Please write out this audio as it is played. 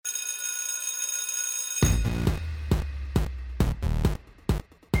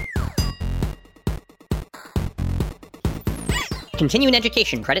Continuing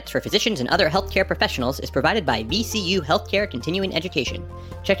education credits for physicians and other healthcare professionals is provided by VCU Healthcare Continuing Education.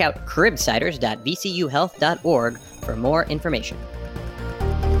 Check out cribsiders.vcuhealth.org for more information.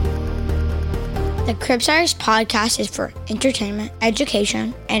 The Cribsiders podcast is for entertainment,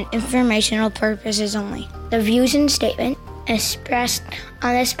 education, and informational purposes only. The views and statements expressed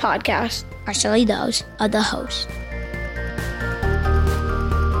on this podcast are solely those of the host.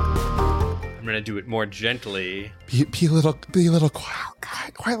 I'm going to do it more gently. Be a little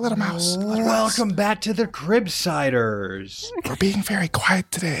quiet little mouse. Welcome back to the Cribsiders. We're being very quiet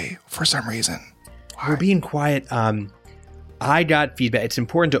today for some reason. Why? We're being quiet. I got feedback. It's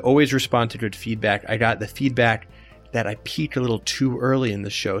important to always respond to good feedback. I got the feedback that I peaked a little too early in the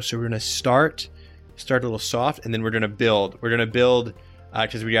show. So we're going to start a little soft, and then we're going to build. We're going to build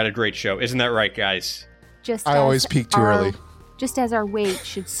because we got a great show. Isn't that right, guys? I always peak too early. Just as our weight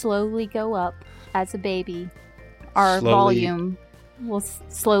should slowly go up as a baby, our volume will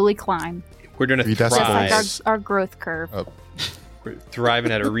slowly climb. We're going to thrive. Just like our growth curve. Oh. We're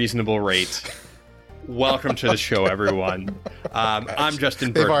thriving at a reasonable rate. Welcome to the show, everyone. I'm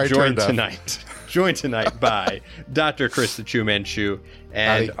Justin Burke, joined tonight by Dr. Chris the Chew Man Chew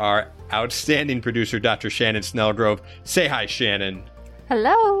and Howdy. our outstanding producer, Dr. Shannon Snellgrove. Say hi, Shannon.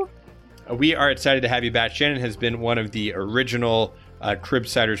 Hello. We are excited to have you back. Shannon has been one of the original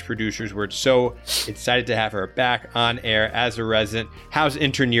Cribsiders producers. We're so excited to have her back on air as a resident. How's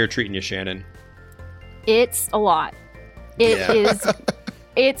intern year treating you, Shannon? It's a lot.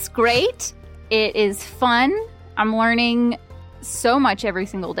 It's great. It is fun. I'm learning so much every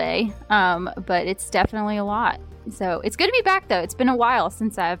single day, but it's definitely a lot. So it's good to be back, though. It's been a while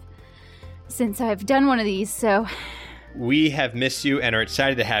since I've done one of these. So we have missed you and are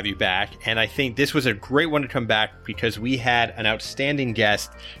excited to have you back. And I think this was a great one to come back because we had an outstanding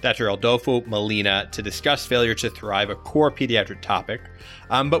guest, Dr. Adolfo Molina, to discuss failure to thrive, a core pediatric topic.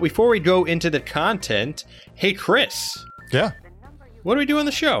 But before we go into the content, hey, Chris. Yeah. What do we do on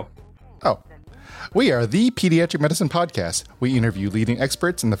the show? Oh. We are the Pediatric Medicine Podcast. We interview leading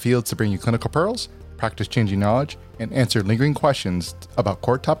experts in the fields to bring you clinical pearls, practice-changing knowledge, and answer lingering questions about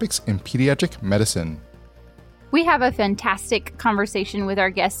core topics in pediatric medicine. we have a fantastic conversation with our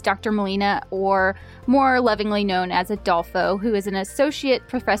guest, Dr. Molina, or more lovingly known as Adolfo, who is an associate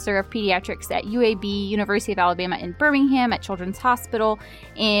professor of pediatrics at UAB, University of Alabama in Birmingham at Children's Hospital,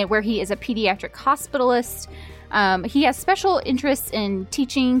 and where he is a pediatric hospitalist. He has special interests in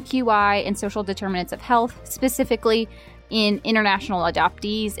teaching QI and social determinants of health, specifically in international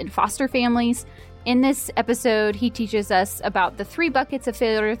adoptees and foster families. In this episode, he teaches us about the 3 buckets of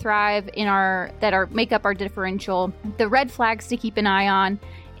failure to thrive make up our differential, the red flags to keep an eye on,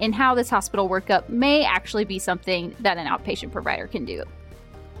 and how this hospital workup may actually be something that an outpatient provider can do.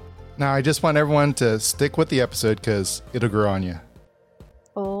 Now, I just want everyone to stick with the episode because it'll grow on you.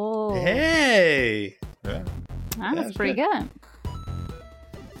 Oh. Hey! Yeah. That's pretty good.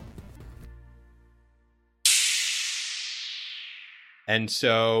 And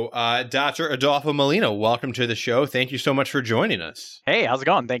so, Dr. Adolfo Molina, welcome to the show. Thank you so much for joining us. Hey, how's it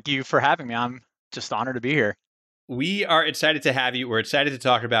going? Thank you for having me. I'm just honored to be here. We are excited to have you. We're excited to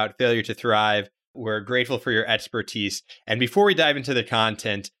talk about failure to thrive. We're grateful for your expertise. And before we dive into the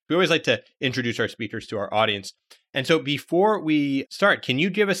content, we always like to introduce our speakers to our audience. And so before we start, can you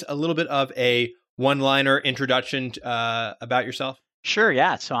give us a little bit of a one-liner introduction about yourself? Sure,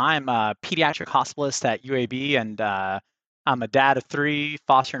 yeah. So I'm a pediatric hospitalist at UAB, and I'm a dad of 3,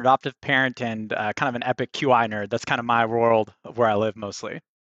 foster and adoptive parent, and kind of an epic QI nerd. That's kind of my world of where I live mostly.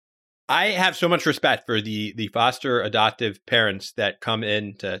 I have so much respect for the foster adoptive parents that come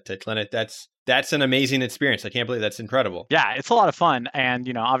in to clinic. That's an amazing experience. I can't believe that's incredible. Yeah, it's a lot of fun,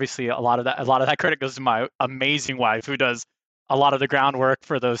 and obviously a lot of that credit goes to my amazing wife, who does a lot of the groundwork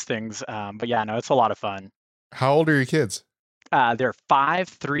for those things. But yeah, no, it's a lot of fun. How old are your kids? They're 5,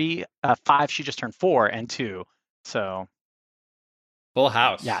 3, 5. She just turned 4, and 2. So Full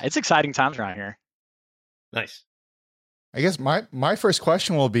house. yeah, it's exciting times around here. Nice. I guess my first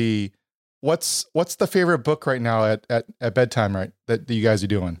question will be, what's the favorite book right now at bedtime, right, that you guys are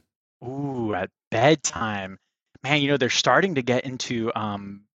doing? Ooh, at bedtime, man, they're starting to get into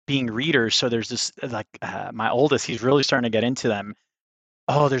being readers. So there's this, my oldest, he's really starting to get into them.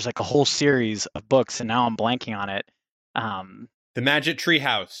 Oh, there's like a whole series of books, and now I'm blanking on it. The Magic Tree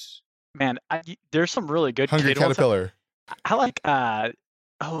House. Man, there's some really good Hungry kid ones. Caterpillar. I like,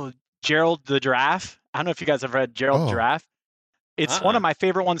 Gerald the Giraffe. I don't know if you guys have read Gerald the Giraffe. It's one of my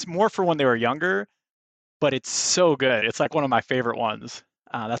favorite ones, more for when they were younger, but it's so good. It's like one of my favorite ones.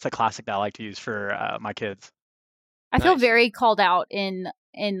 That's a classic that I like to use for my kids. I feel very called out in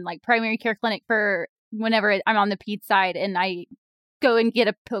like primary care clinic for whenever I'm on the peds side, and I go and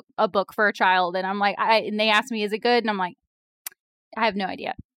get a book for a child, and I'm like, and they ask me, is it good? And I'm like, I have no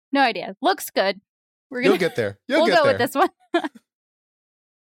idea. No idea. Looks good. You'll get there. We'll go with this one.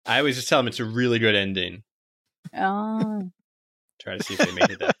 I always just tell them it's a really good ending. Oh. Try to see if they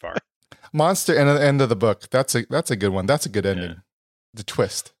made it that far. Monster and the end of the book. That's a good one. That's a good ending. Yeah. The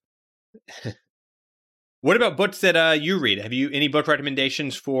twist. What about books that you read? Have you any book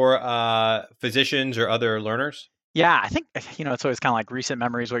recommendations for physicians or other learners? Yeah, I think, it's always kind of like recent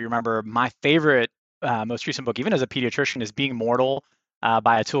memories what you remember. My favorite, most recent book, even as a pediatrician, is Being Mortal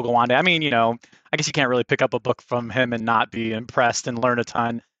by Atul Gawande. I mean, I guess you can't really pick up a book from him and not be impressed and learn a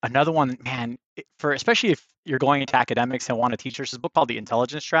ton. Another one, man, especially if you're going into academics and want to teach, there's a book called The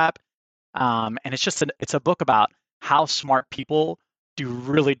Intelligence Trap. And it's a book about how smart people do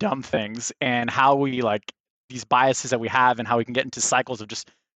really dumb things and how we these biases that we have and how we can get into cycles of just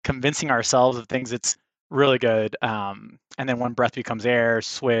convincing ourselves of things. It's really good. And then When Breath Becomes Air,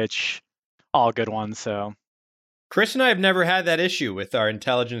 Switch, all good ones. So Chris and I have never had that issue with our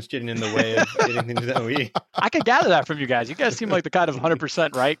intelligence getting in the way of getting things that we. I could gather that from you guys. You guys seem like the kind of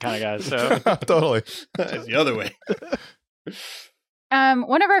 100% right kind of guys. So Totally. It's the other way.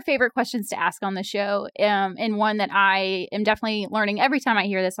 One of our favorite questions to ask on the show, and one that I am definitely learning every time I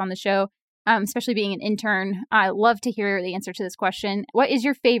hear this on the show, especially being an intern, I love to hear the answer to this question. What is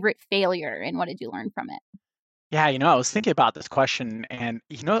your favorite failure, and what did you learn from it? Yeah, I was thinking about this question, and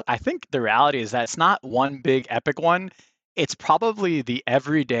I think the reality is that it's not one big epic one. It's probably the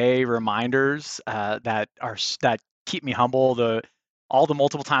everyday reminders that keep me humble. All the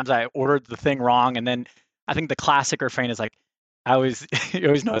multiple times I ordered the thing wrong, and then I think the classic refrain is like, you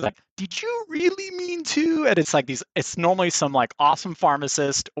always know, like, did you really mean to? And it's like it's normally some like awesome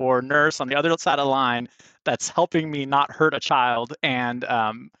pharmacist or nurse on the other side of the line that's helping me not hurt a child. And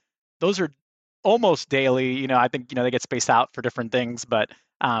those are almost daily. I think, they get spaced out for different things, but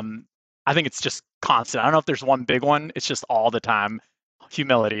I think it's just constant. I don't know if there's one big one. It's just all the time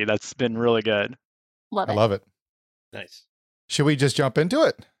humility. That's been really good. Love it. I love it. Nice. Should we just jump into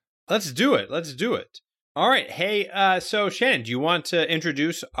it? Let's do it. All right. Hey, so Shannon, do you want to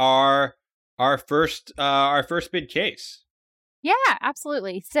introduce our first big case? Yeah,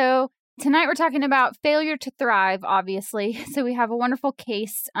 absolutely. So tonight we're talking about failure to thrive, obviously. So we have a wonderful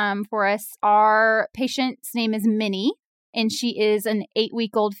case for us. Our patient's name is Minnie, and she is an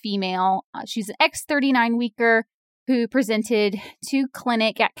 8-week-old female. She's an ex-39-weeker who presented to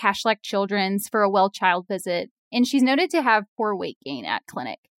clinic at Cashlek Children's for a well child visit, and she's noted to have poor weight gain at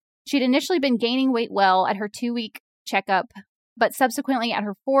clinic. She'd initially been gaining weight well at her 2-week checkup, but subsequently at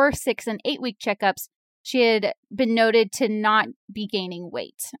her 4, 6, and 8-week checkups, she had been noted to not be gaining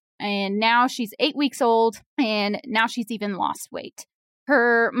weight. And now she's 8 weeks old, and now she's even lost weight.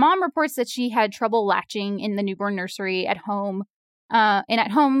 Her mom reports that she had trouble latching in the newborn nursery at home. And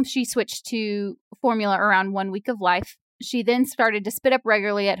at home, she switched to formula around 1 week of life. She then started to spit up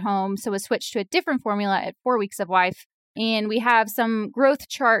regularly at home, so was switched to a different formula at 4 weeks of life. And we have some growth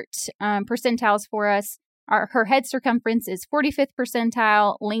chart percentiles for us. Her head circumference is 45th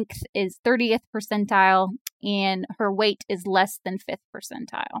percentile, length is 30th percentile, and her weight is less than 5th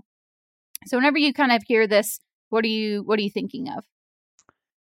percentile. So whenever you kind of hear this, what are you thinking of?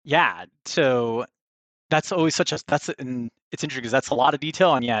 Yeah, so that's always it's interesting because that's a lot of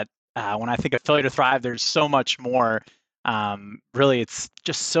detail, and yet when I think of failure to thrive, there's so much more. Really, it's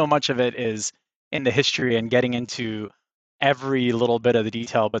just so much of it is in the history and getting into every little bit of the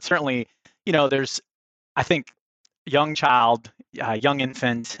detail. But certainly, there's, I think, young child, young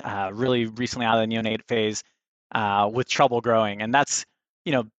infant, really recently out of the neonate phase with trouble growing. And that's,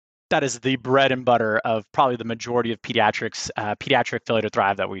 that is the bread and butter of probably the majority of pediatric failure to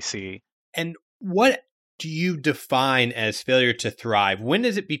thrive that we see. And what do you define as failure to thrive? When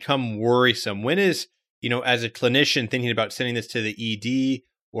does it become worrisome? When is, as a clinician thinking about sending this to the ED,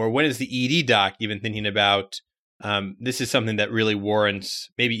 or when is the ED doc even thinking about this is something that really warrants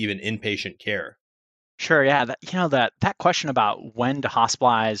maybe even inpatient care? Sure, yeah. That question about when to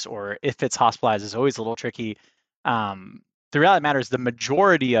hospitalize or if it's hospitalized is always a little tricky. The reality matters, the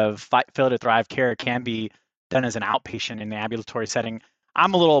majority of failure to thrive care can be done as an outpatient in the ambulatory setting.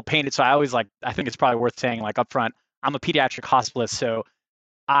 I'm a little painted, so I think it's probably worth saying up front, I'm a pediatric hospitalist, so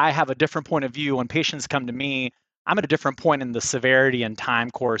I have a different point of view. When patients come to me, I'm at a different point in the severity and time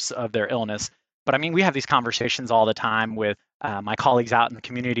course of their illness. But we have these conversations all the time with my colleagues out in the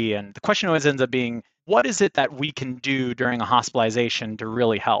community, and the question always ends up being, what is it that we can do during a hospitalization to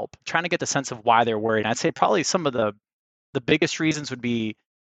really help? Trying to get the sense of why they're worried. And I'd say probably some of the biggest reasons would be,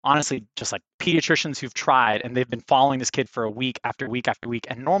 honestly, just like pediatricians who've tried and they've been following this kid for a week after week after week.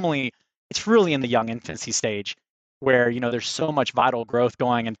 And normally it's really in the young infancy stage. where, there's so much vital growth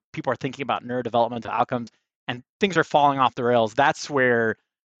going and people are thinking about neurodevelopmental outcomes and things are falling off the rails. That's where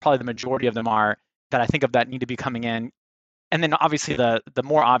probably the majority of them are that I think of that need to be coming in. And then obviously the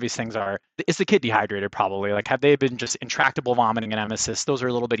more obvious things are, is the kid dehydrated probably? Like, have they been just intractable vomiting and emesis? Those are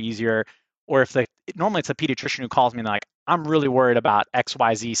a little bit easier. Or if normally it's a pediatrician who calls me and they're like, I'm really worried about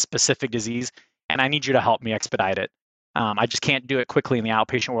XYZ specific disease and I need you to help me expedite it. I just can't do it quickly in the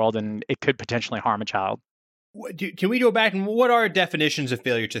outpatient world and it could potentially harm a child. Can we go back and what are definitions of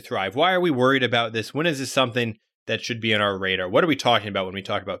failure to thrive? Why are we worried about this? When is this something that should be on our radar? What are we talking about when we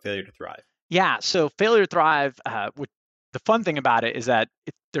talk about failure to thrive? Yeah, so failure to thrive, the fun thing about it is that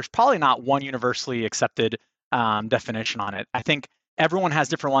there's probably not one universally accepted definition on it. I think everyone has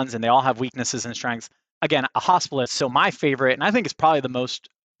different ones and they all have weaknesses and strengths. Again, a hospitalist, so my favorite, and I think it's probably the most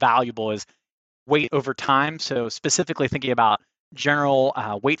valuable, is weight over time. So specifically thinking about general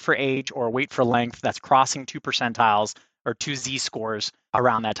weight for age or weight for length that's crossing 2 percentiles or 2 Z-scores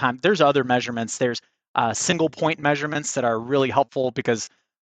around that time. There's other measurements. There's single point measurements that are really helpful because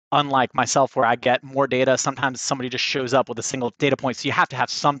unlike myself where I get more data, sometimes somebody just shows up with a single data point. So you have to have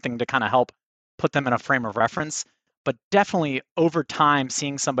something to kind of help put them in a frame of reference. But definitely over time,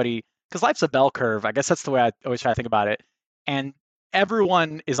 seeing somebody, because life's a bell curve. I guess that's the way I always try to think about it. And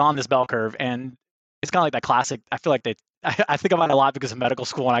everyone is on this bell curve. And it's kind of like that classic, I feel like I think about it a lot because of medical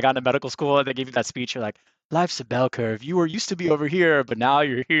school. When I got into medical school, they gave you that speech. You're like, life's a bell curve. You were used to be over here, but now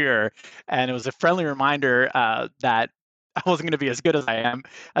you're here. And it was a friendly reminder that I wasn't going to be as good as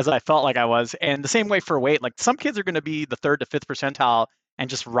I felt like I was. And the same way for weight, like some kids are going to be the 3rd to 5th percentile and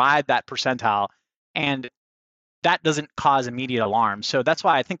just ride that percentile. And that doesn't cause immediate alarm. So that's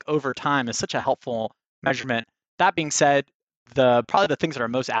why I think over time is such a helpful measurement. That being said, probably the things that are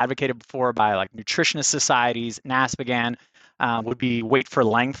most advocated for by like nutritionist societies, NASPGHAN, would be weight for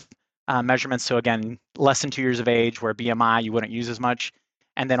length measurements. So again, less than 2 years of age, where BMI you wouldn't use as much.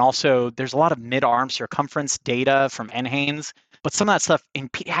 And then also there's a lot of mid-arm circumference data from NHANES, but some of that stuff in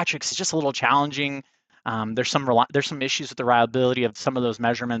pediatrics is just a little challenging. There's some issues with the reliability of some of those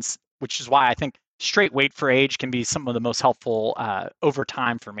measurements, which is why I think straight weight for age can be some of the most helpful over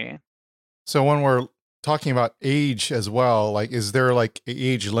time for me. So when we're talking about age as well, like, is there like an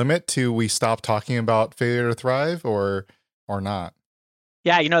age limit to we stop talking about failure to thrive or not?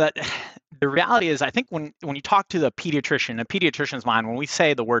 Yeah, that the reality is, I think when you talk to a pediatrician's mind, when we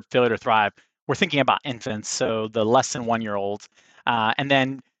say the word failure to thrive, we're thinking about infants, so the less than 1-year-olds. And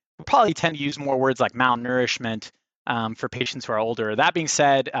then we probably tend to use more words like malnourishment for patients who are older. That being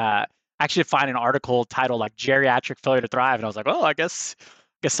said, I actually find an article titled like geriatric failure to thrive. And I was like, oh, I guess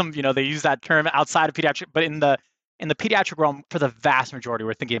some, they use that term outside of pediatric, but in the pediatric realm, for the vast majority,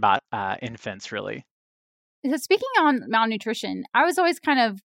 we're thinking about infants really. So speaking on malnutrition, I was always kind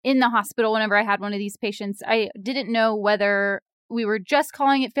of in the hospital whenever I had one of these patients. I didn't know whether we were just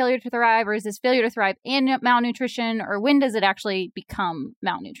calling it failure to thrive, or is this failure to thrive and malnutrition, or when does it actually become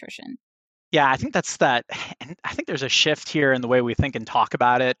malnutrition? Yeah, I think that's that. And I think there's a shift here in the way we think and talk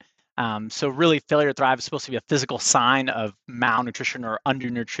about it. So really, failure to thrive is supposed to be a physical sign of malnutrition or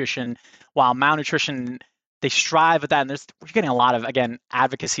undernutrition, while malnutrition, they strive at that. And we're getting a lot of, again,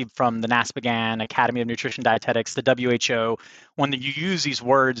 advocacy from the NASPGHAN, Academy of Nutrition Dietetics, the WHO, when you use these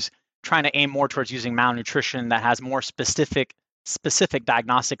words, trying to aim more towards using malnutrition that has more specific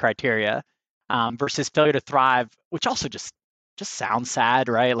diagnostic criteria versus failure to thrive, which also just sounds sad,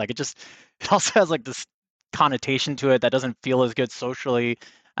 right? Like it also has like this connotation to it that doesn't feel as good socially.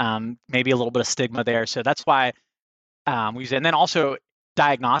 Maybe a little bit of stigma there. So that's why we use it. And then also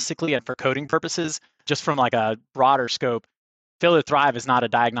diagnostically and for coding purposes, just from like a broader scope, failure to thrive is not a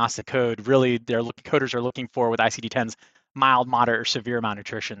diagnostic code. Really, coders are looking for with ICD-10s mild, moderate, or severe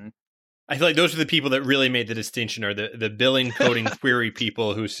malnutrition. I feel like those are the people that really made the distinction, or the billing coding query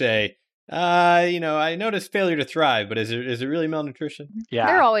people who say, I noticed failure to thrive, but is it really malnutrition? Yeah.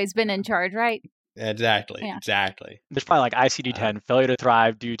 They're always been in charge, right? Exactly. Yeah. Exactly. There's probably like ICD-10, failure to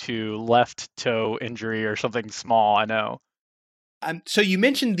thrive due to left toe injury or something small, I know. So you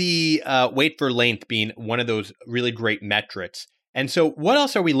mentioned the weight for length being one of those really great metrics. And so what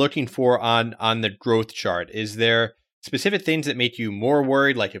else are we looking for on the growth chart? Is there specific things that make you more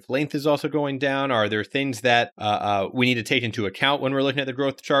worried, like if length is also going down? Are there things that we need to take into account when we're looking at the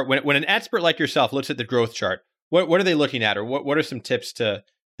growth chart? When an expert like yourself looks at the growth chart, what are they looking at, or what are some tips to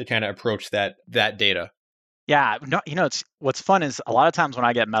kind of approach that data? Yeah, it's what's fun is a lot of times when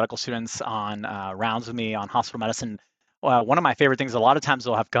I get medical students on rounds with me on hospital medicine, one of my favorite things, a lot of times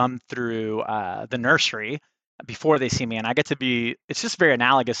they'll have come through the nursery before they see me, and I get to it's just very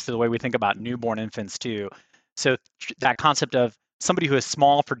analogous to the way we think about newborn infants too. So that concept of somebody who is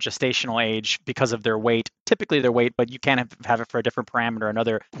small for gestational age because of their weight, typically their weight, but you can have it for a different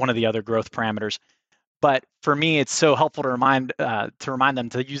parameter, one of the other growth parameters. But for me, it's so helpful to remind them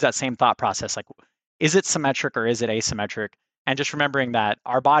to use that same thought process. Like, is it symmetric or is it asymmetric? And just remembering that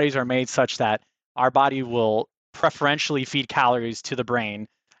our bodies are made such that our body will preferentially feed calories to the brain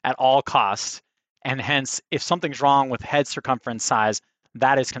at all costs. And hence, if something's wrong with head circumference size,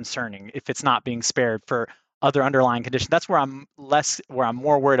 that is concerning if it's not being spared for other underlying conditions. That's where I'm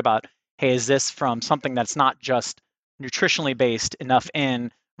more worried about, hey, is this from something that's not just nutritionally based enough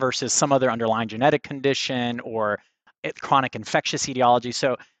in versus some other underlying genetic condition or chronic infectious etiology?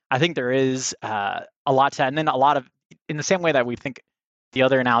 So I think there is a lot to that. And then in the same way that we think the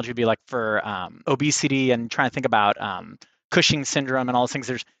other analogy would be like for obesity and trying to think about Cushing syndrome and all those things,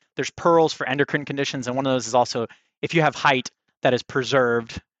 there's pearls for endocrine conditions. And one of those is also if you have height that is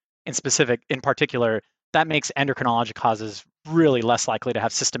preserved in particular, that makes endocrinologic causes really less likely to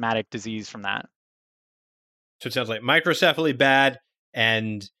have systematic disease from that. So it sounds like microcephaly bad,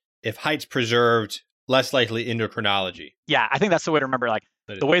 and if height's preserved, less likely endocrinology. Yeah, I think that's the way to remember. Like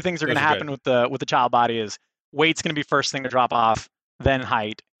the way things are going to happen with the child body is weight's going to be first thing to drop off, then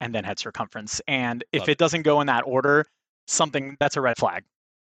height, and then head circumference. And if it doesn't go in that order, that's a red flag.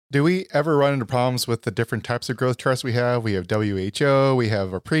 Do we ever run into problems with the different types of growth charts we have? We have WHO, we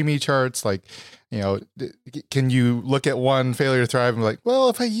have our preemie charts. Like, can you look at one failure to thrive and be like, well,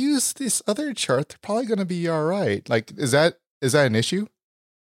 if I use this other chart, they're probably going to be all right. Like, is that an issue?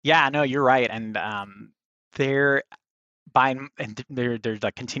 Yeah, no, you're right. And they're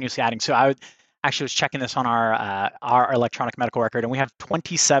like continuously adding. So I actually was checking this on our electronic medical record, and we have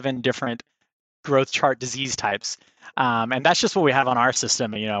 27 different growth chart disease types. And that's just what we have on our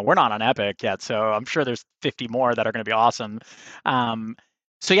system. We're not on Epic yet, so I'm sure there's 50 more that are going to be awesome.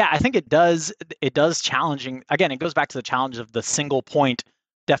 So yeah, I think it does challenging. Again, it goes back to the challenge of the single point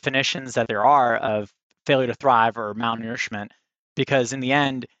definitions that there are of failure to thrive or malnourishment, because in the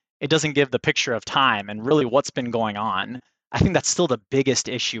end, it doesn't give the picture of time and really what's been going on. I think that's still the biggest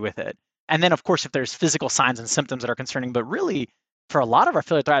issue with it. And then, of course, if there's physical signs and symptoms that are concerning, but really for a lot of our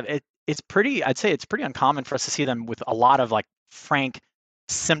failure to thrive, I'd say it's pretty uncommon for us to see them with a lot of like frank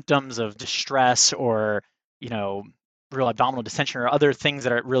symptoms of distress or, real abdominal distension or other things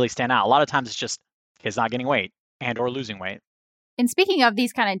that really stand out. A lot of times it's just kids not getting weight and or losing weight. And speaking of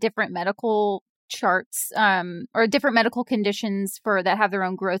these kind of different medical charts or different medical conditions that have their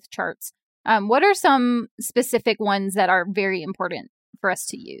own growth charts, what are some specific ones that are very important for us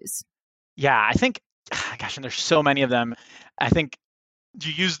to use? Yeah, I think, gosh, and there's so many of them. I think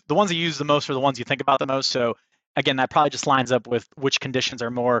the ones you use the most are the ones you think about the most. So again, that probably just lines up with which conditions are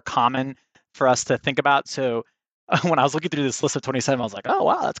more common for us to think about. So when I was looking through this list of 27, I was like, oh,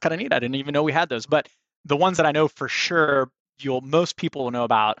 wow, that's kind of neat. I didn't even know we had those. But the ones that I know for sure most people will know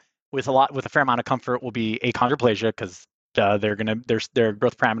about with a fair amount of comfort will be achondroplasia, because their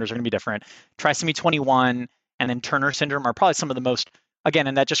growth parameters are going to be different. Trisomy 21 and then Turner syndrome are probably some of the most, again,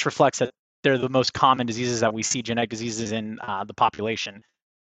 and that just reflects that they're the most common diseases that we see, genetic diseases in the population.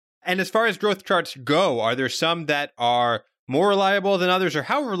 And as far as growth charts go, are there some that are more reliable than others, or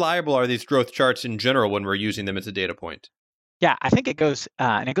how reliable are these growth charts in general when we're using them as a data point? Yeah, I think it goes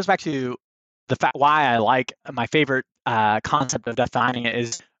back to the fact why I like my favorite concept of defining it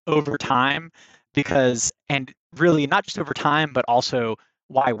is over time, and really not just over time, but also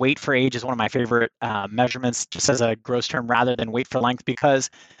why weight for age is one of my favorite measurements, just as a gross term rather than weight for length, because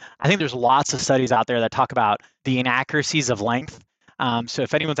I think there's lots of studies out there that talk about the inaccuracies of length. So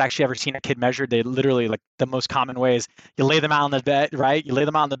if anyone's actually ever seen a kid measured, they literally, like, the most common way is you lay them out on the bed, right? You lay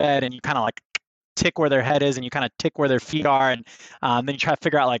them out on the bed and you kind of like tick where their head is and you kind of tick where their feet are. And then you try to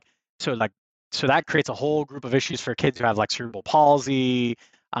figure out so that creates a whole group of issues for kids who have like cerebral palsy,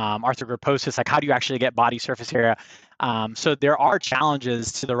 arthrogryposis, like how do you actually get body surface area? So there are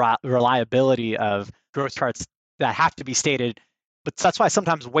challenges to the reliability of growth charts that have to be stated, but that's why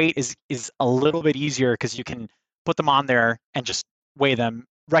sometimes weight is a little bit easier, because you can put them on there and just weigh them,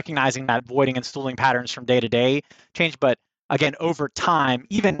 recognizing that voiding and stooling patterns from day to day change. But again, over time,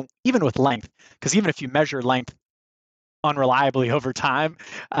 even with length, because even if you measure length unreliably over time,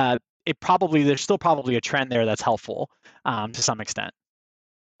 there's still probably a trend there that's helpful to some extent.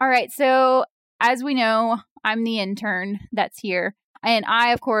 All right. So as we know, I'm the intern that's here. And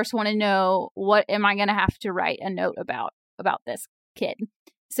I, of course, want to know, what am I going to have to write a note about this kid?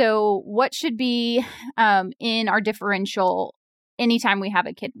 So what should be in our differential anytime we have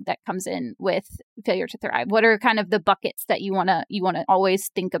a kid that comes in with failure to thrive? What are kind of the buckets that you want to always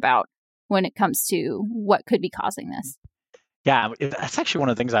think about when it comes to what could be causing this? Yeah, that's actually one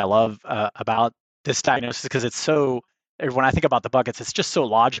of the things I love about this diagnosis, because it's so when I think about the buckets, it's just so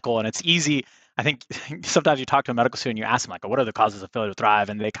logical and it's easy. I think sometimes you talk to a medical student, you ask them like, what are the causes of failure to thrive?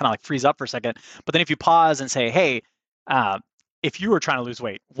 And they kind of like freeze up for a second. But then if you pause and say, hey, if you were trying to lose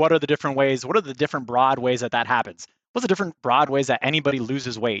weight, what are the different ways? What are the different broad ways that happens? What's the different broad ways that anybody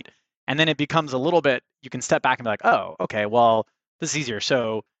loses weight? And then it becomes a little bit, you can step back and be like, oh, okay, well, this is easier.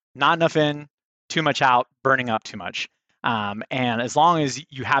 So not enough in, too much out, burning up too much. And as long as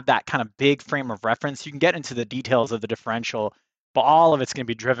you have that kind of big frame of reference, you can get into the details of the differential, but all of it's going to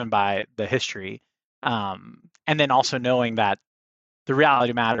be driven by the history. And then also knowing that the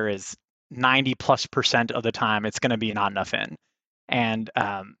reality of the matter is 90+% of the time, it's going to be not enough in. And,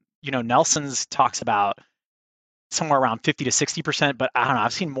 Nelson's talks about somewhere around 50 to 60%, but I don't know,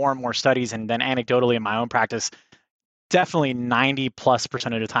 I've seen more and more studies, and then anecdotally in my own practice, definitely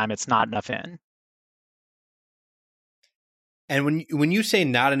 90+% of the time, it's not enough in. And when you say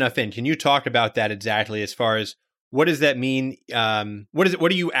not enough in, can you talk about that exactly as far as what does that mean?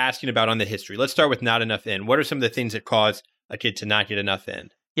 What are you asking about on the history? Let's start with not enough in. What are some of the things that cause a kid to not get enough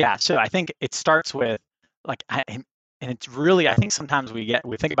in? Yeah, so I think it starts with and it's really, I think sometimes we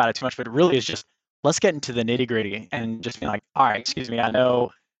think about it too much, but it really is just, let's get into the nitty gritty and just be like, all right, excuse me, I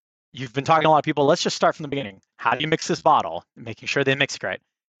know you've been talking to a lot of people. Let's just start from the beginning. How do you mix this bottle? Making sure they mix it right.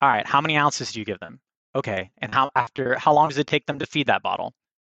 All right, how many ounces do you give them? Okay, and how long does it take them to feed that bottle?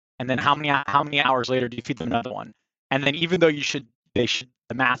 And then how many hours later do you feed them another one? And then even though the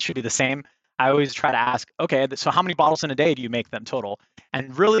math should be the same, I always try to ask, okay, so how many bottles in a day do you make them total?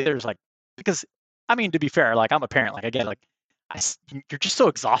 And really, there's because I mean, to be fair, I'm a parent, again, you're just so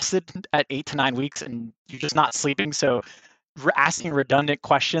exhausted at 8 to 9 weeks and you're just not sleeping. So asking redundant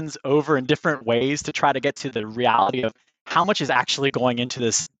questions over in different ways to try to get to the reality of how much is actually going into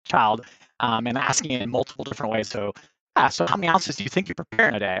this child, and asking it in multiple different ways. So how many ounces do you think you prepare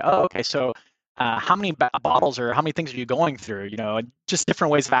in a day? Oh, okay. So how many bottles or how many things are you going through? Just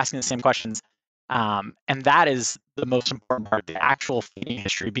different ways of asking the same questions. And that is the most important part, the actual feeding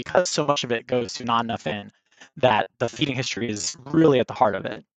history, because so much of it goes to not enough in, that the feeding history is really at the heart of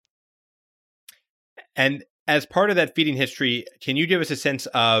it. And as part of that feeding history, can you give us a sense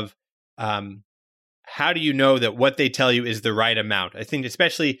of how do you know that what they tell you is the right amount? I think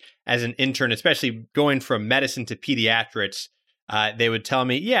especially as an intern, especially going from medicine to pediatrics, they would tell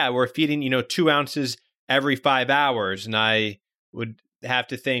me, yeah, we're feeding, 2 ounces every 5 hours. And I would have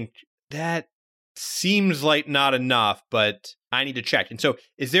to think, that seems like not enough, but I need to check. And so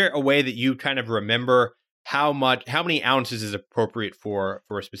is there a way that you kind of remember how many ounces is appropriate for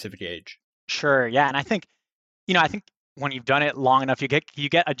a specific age? Sure. Yeah. And I think when you've done it long enough, you get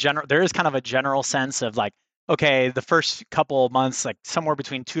there is kind of a general sense of okay, the first couple of months, somewhere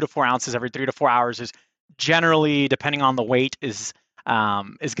between 2 to 4 ounces every 3 to 4 hours is generally, depending on the weight, is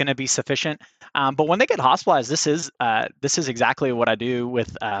going to be sufficient. But when they get hospitalized, this is exactly what I do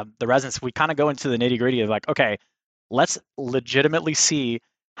with the residents. We kind of go into the nitty gritty of okay, let's legitimately see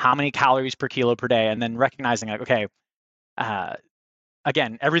how many calories per kilo per day, and then recognizing okay,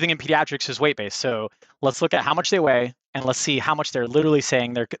 again, everything in pediatrics is weight-based. So let's look at how much they weigh, and let's see how much they're literally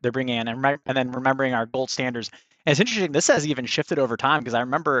saying they're bringing in, and then remembering our gold standards. And it's interesting, this has even shifted over time, because I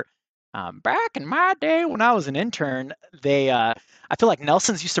remember back in my day when I was an intern, I feel like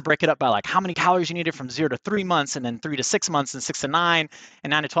Nelson's used to break it up by how many calories you needed from 0 to 3 months, and then 3 to 6 months, and 6 to 9,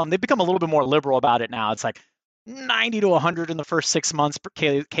 and 9 to 12. And they've become a little bit more liberal about it now. It's 90 to 100 in the first 6 months per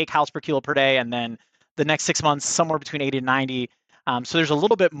kcals per kilo per day, and then the next 6 months somewhere between 80 and 90. So there's a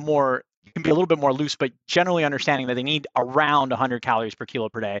little bit more, you can be a little bit more loose, but generally understanding that they need around 100 calories per kilo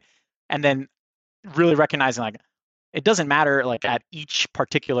per day. And then really recognizing it doesn't matter at each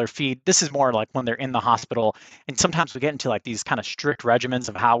particular feed. This is more when they're in the hospital. And sometimes we get into these kind of strict regimens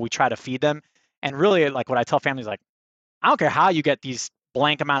of how we try to feed them. And really what I tell families, I don't care how you get these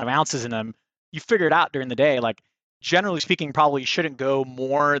blank amount of ounces in them, you figure it out during the day. Generally speaking, probably shouldn't go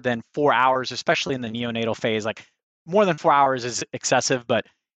more than 4 hours, especially in the neonatal phase. More than 4 hours is excessive, but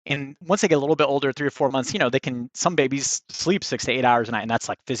once they get a little bit older, 3 or 4 months, some babies sleep 6 to 8 hours a night, and that's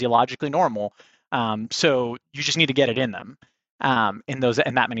physiologically normal. So you just need to get it in them, in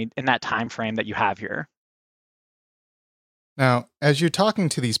that time frame that you have here. Now, as you're talking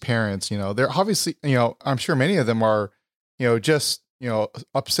to these parents, they're obviously, I'm sure many of them are, just,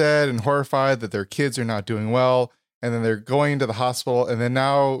 upset and horrified that their kids are not doing well. And then they're going to the hospital. And then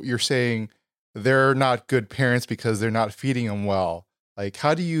now you're saying they're not good parents because they're not feeding them well.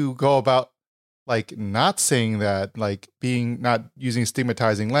 How do you go about not saying that, not using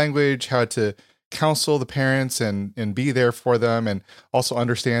stigmatizing language, how to counsel the parents and be there for them, and also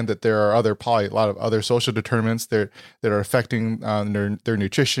understand that there are probably a lot of other social determinants that are affecting their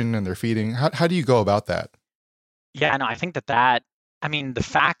nutrition and their feeding. How do you go about that? Yeah, no, I think I mean,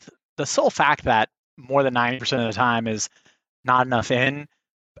 the sole fact that more than 90% of the time is not enough in,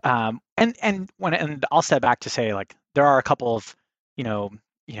 and I'll step back to say, like, there are a couple of, you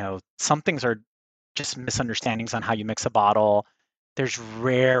know, some things are just misunderstandings on how you mix a bottle. There's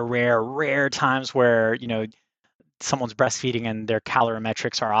rare times where, someone's breastfeeding and their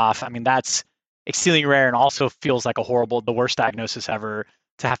calorimetrics are off. I mean, that's exceedingly rare and also feels like the worst diagnosis ever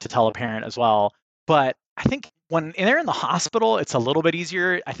to have to tell a parent as well. But I think when they're in the hospital, it's a little bit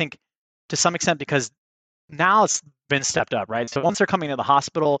easier, I think, to some extent, because now it's been stepped up, right? So once they're coming to the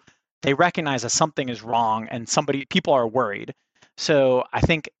hospital, they recognize that something is wrong and people are worried. So I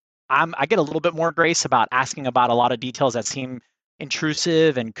think I get a little bit more grace about asking about a lot of details that seem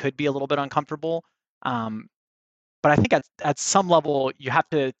intrusive and could be a little bit uncomfortable. But I think at some level, you have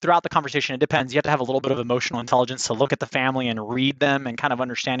to, throughout the conversation, it depends. You have to have a little bit of emotional intelligence to look at the family and read them and kind of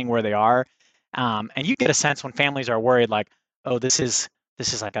understanding where they are. And you get a sense when families are worried, like, oh, this is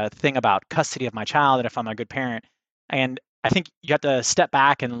like a thing about custody of my child, and if I'm a good parent. And I think you have to step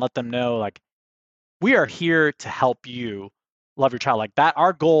back and let them know, like, we are here to help you love your child. Like that,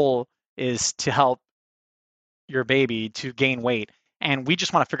 our goal is to help your baby to gain weight. And we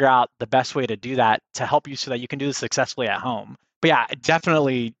just want to figure out the best way to do that to help you so that you can do this successfully at home. But yeah,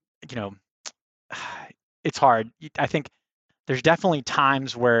 definitely, it's hard. I think there's definitely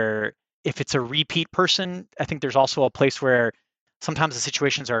times where if it's a repeat person, I think there's also a place where sometimes the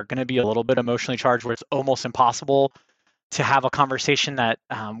situations are going to be a little bit emotionally charged where it's almost impossible to have a conversation that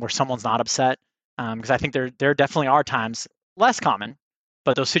where someone's not upset. Because I think there definitely are times, less common,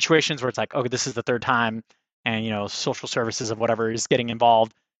 but those situations where it's like, oh, this is the third time, and social services of whatever is getting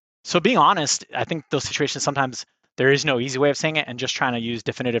involved. So being honest, I think those situations, sometimes there is no easy way of saying it, and just trying to use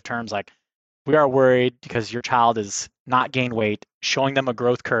definitive terms like, we are worried because your child is not gained weight, showing them a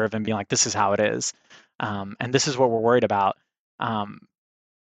growth curve and being like, this is how it is. And this is what we're worried about.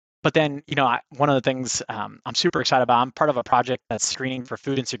 But then, one of the things I'm super excited about, I'm part of a project that's screening for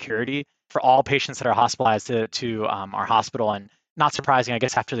food insecurity for all patients that are hospitalized to our hospital. And not surprising, I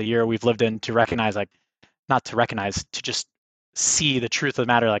guess, after the year we've lived in, to recognize, to just see the truth of the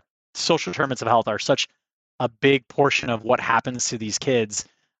matter. Like, social determinants of health are such a big portion of what happens to these kids,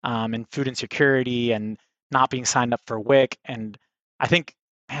 and food insecurity and not being signed up for WIC. And I think,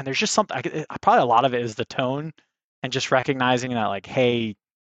 man, there's just something, probably a lot of it is the tone and just recognizing that, like, hey,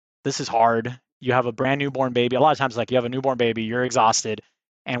 this is hard. You have a brand newborn baby. A lot of times, like, you have a newborn baby, you're exhausted,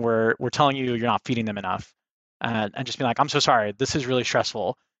 and we're telling you you're not feeding them enough. And just being like, I'm so sorry, this is really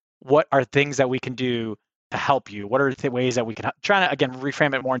stressful. What are things that we can do to help you? What are the ways that we can try to, again,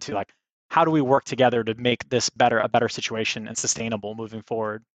 reframe it more into, like, how do we work together to make this a better situation and sustainable moving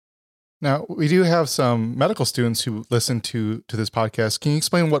forward? Now, we do have some medical students who listen to this podcast. Can you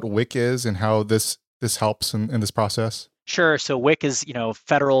explain what WIC is and how this helps in this process? Sure. So WIC is,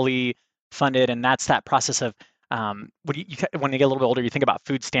 federally funded, and that's that process of when you get a little bit older, you think about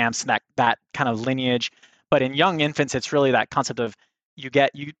food stamps and that kind of lineage. But in young infants, it's really that concept of you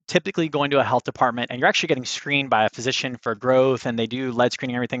typically go into a health department and you're actually getting screened by a physician for growth, and they do lead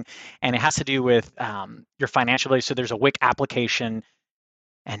screening and everything. And it has to do with your financial ability. So there's a WIC application.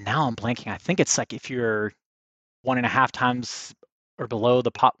 And now I'm blanking. I think it's like if you're 1.5 times or below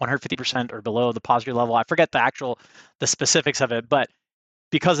the 150% or below the poverty level. I forget the specifics of it, but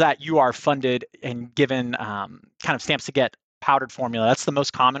because that you are funded and given kind of stamps to get powdered formula. That's the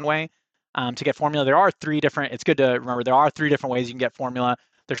most common way to get formula. There are it's good to remember, there are 3 different ways you can get formula.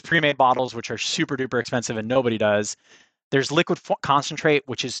 There's pre-made bottles, which are super duper expensive and nobody does. There's liquid concentrate,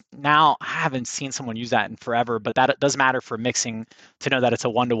 which is now, I haven't seen someone use that in forever, but that does matter for mixing to know that it's a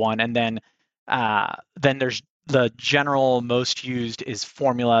 1-to-1. And then there's the general most used is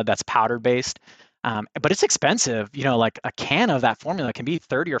formula that's powder based. But it's expensive. Like a can of that formula can be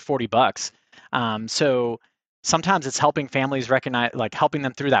 $30 or $40. So sometimes it's helping families recognize, like helping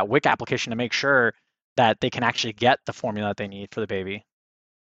them through that WIC application to make sure that they can actually get the formula that they need for the baby.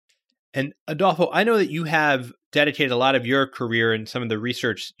 And Adolfo, I know that you have dedicated a lot of your career and some of the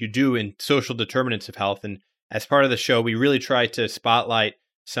research you do in social determinants of health. And as part of the show, we really try to spotlight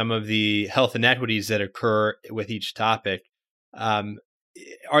some of the health inequities that occur with each topic.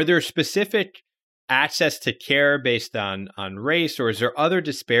 Are there specific access to care based on race, or is there other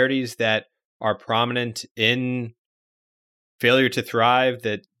disparities that are prominent in failure to thrive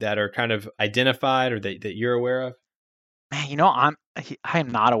that are kind of identified or that you're aware of? Man, I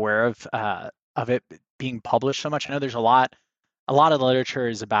am not aware of it being published so much. I know there's a lot of the literature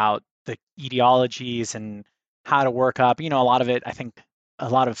is about the etiologies and how to work up. A lot of it, I think, a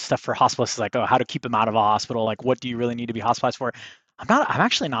lot of stuff for hospitalists is like, oh, how to keep them out of a hospital. Like, what do you really need to be hospitalized for? I'm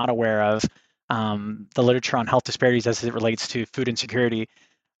actually not aware of. the literature on health disparities as it relates to food insecurity.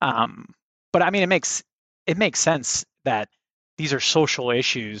 But I mean, it makes sense that these are social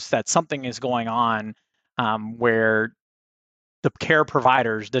issues, that something is going on where the care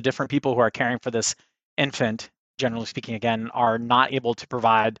providers, the different people who are caring for this infant, generally speaking, again, are not able to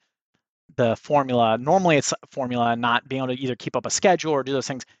provide the formula. Normally it's formula, not being able to either keep up a schedule or do those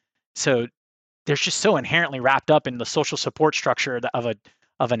things. So they're just so inherently wrapped up in the social support structure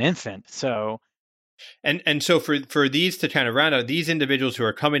of an infant. So And so for these to kind of round out, these individuals who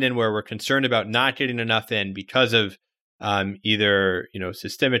are coming in where we're concerned about not getting enough in because of either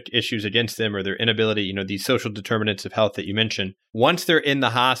systemic issues against them or their inability, these social determinants of health that you mentioned, once they're in the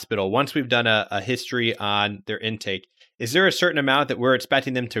hospital, once we've done a history on their intake, is there a certain amount that we're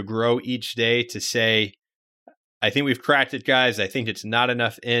expecting them to grow each day to say, I think we've cracked it, guys, I think it's not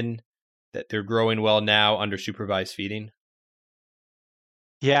enough in, that they're growing well now under supervised feeding?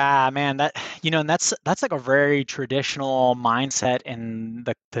 Yeah, man, and that's like a very traditional mindset in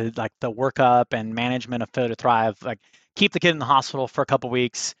the workup and management of failure to thrive. Like, keep the kid in the hospital for a couple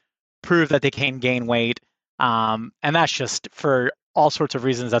weeks, prove that they can gain weight, and that's just for all sorts of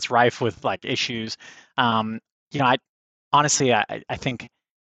reasons. That's rife with like issues. I honestly, I think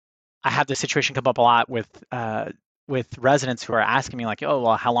I have this situation come up a lot with residents who are asking me like, oh,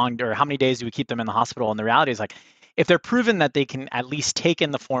 well, how long or how many days do we keep them in the hospital? And the reality is like, if they're proven that they can at least take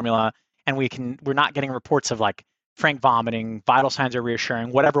in the formula and we're not getting reports of like frank vomiting, vital signs are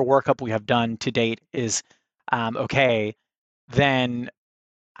reassuring, whatever workup we have done to date is okay, then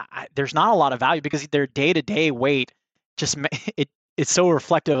there's not a lot of value, because their day-to-day weight just it's so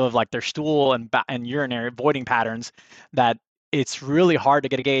reflective of like their stool and urinary voiding patterns that it's really hard to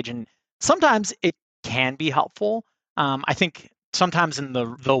get a gauge. And sometimes it can be helpful. I think sometimes in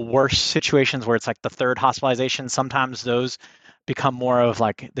the worst situations where it's like the third hospitalization, sometimes those become more of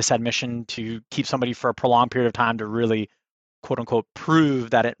like this admission to keep somebody for a prolonged period of time to really, quote unquote, prove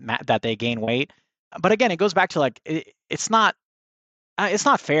that that they gain weight. But again, it goes back to like it's not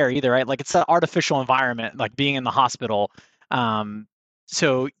fair either, right? Like, it's an artificial environment, like being in the hospital.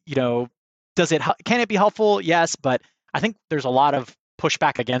 So can it be helpful? Yes, but I think there's a lot of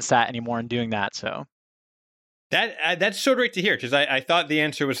pushback against that anymore in doing that. So. That's so great to hear, because I thought the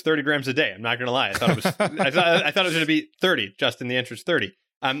answer was 30 grams a day. I'm not going to lie. I thought it was I thought it was going to be 30. Justin, the answer is 30.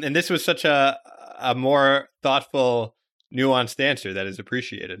 And this was such a more thoughtful, nuanced answer that is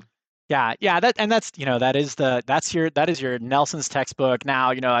appreciated. Yeah. That's your Nelson's textbook. Now,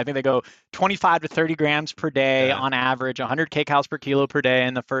 I think they go 25 to 30 grams per day on average, 100 kcal per kilo per day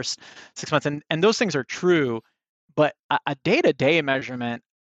in the first 6 months, and those things are true. But a day-to-day measurement,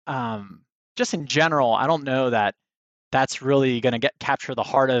 just in general, I don't know that that's really going to capture the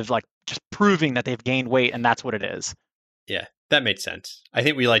heart of like just proving that they've gained weight, and that's what it is. Yeah, that makes sense. I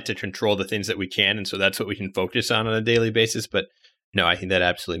think we like to control the things that we can, and so that's what we can focus on a daily basis. But no, I think that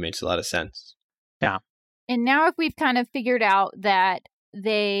absolutely makes a lot of sense. Yeah. And now if we've kind of figured out that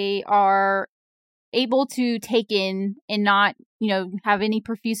they are able to take in and not, have any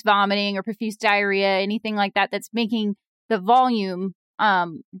profuse vomiting or profuse diarrhea, anything like that, that's making the volume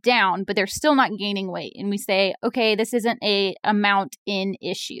down, but they're still not gaining weight, and we say, okay, this isn't a amount in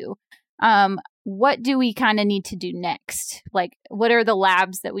issue. What do we kind of need to do next? Like, what are the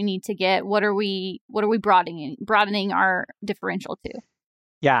labs that we need to get? What are we broadening our differential to?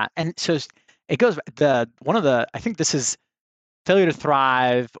 Yeah, and so it goes I think this is failure to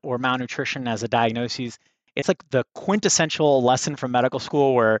thrive or malnutrition as a diagnosis. It's like the quintessential lesson from medical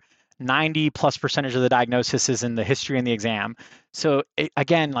school where 90+% of the diagnosis is in the history and the exam. So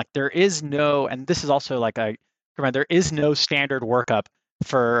again, like there is no, and this is also like there is no standard workup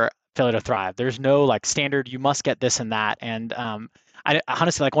for failure to thrive. There's no like standard, you must get this and that. And I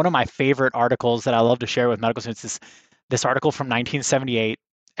honestly, like one of my favorite articles that I love to share with medical students is this article from 1978.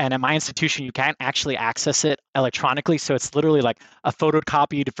 And at my institution, you can't actually access it electronically. So it's literally like a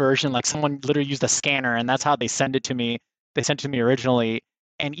photocopied version, like someone literally used a scanner, and that's how they send it to me. They sent it to me originally.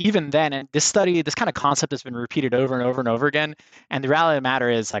 And even then, and this kind of concept has been repeated over and over and over again. And the reality of the matter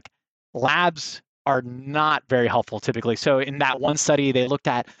is like labs are not very helpful typically. So in that one study, they looked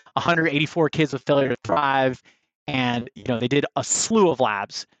at 184 kids with failure to thrive, and they did a slew of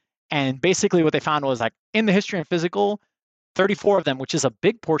labs. And basically what they found was like in the history and physical, 34 of them, which is a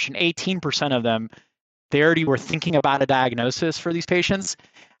big portion, 18% of them, they already were thinking about a diagnosis for these patients.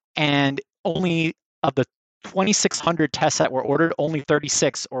 And only of the 2,600 tests that were ordered, only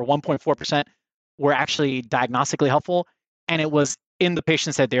 36 or 1.4% were actually diagnostically helpful. And it was in the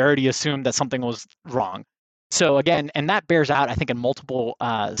patients that they already assumed that something was wrong. So again, and that bears out, I think, in multiple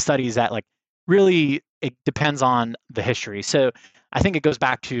studies that like really it depends on the history. So I think it goes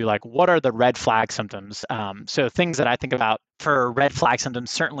back to like, what are the red flag symptoms? So things that I think about for red flag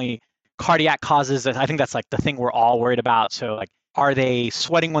symptoms, certainly cardiac causes. I think that's like the thing we're all worried about. So like, are they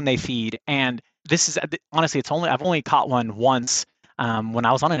sweating when they feed? And this is honestly, I've only caught one once when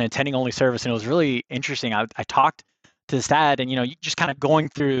I was on an attending only service, and it was really interesting. I talked to this dad, and just kind of going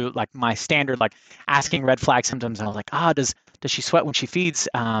through like my standard, like asking red flag symptoms, and I was like, does she sweat when she feeds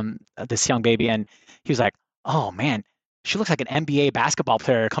this young baby? And he was like, oh man, she looks like an NBA basketball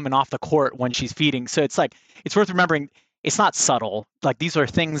player coming off the court when she's feeding. So it's like, it's worth remembering, it's not subtle. Like these are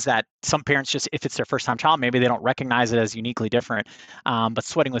things that some parents just, if it's their first time child, maybe they don't recognize it as uniquely different. But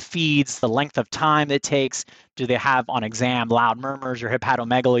sweating with feeds, the length of time it takes, do they have on exam loud murmurs or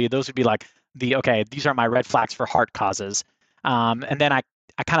hepatomegaly? Those would be like okay, these are my red flags for heart causes. And then I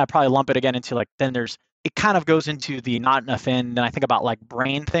kind of probably lump it again into like, then it kind of goes into the not enough in, then I think about like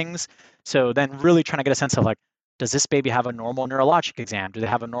brain things. So then really trying to get a sense of like, does this baby have a normal neurologic exam? Do they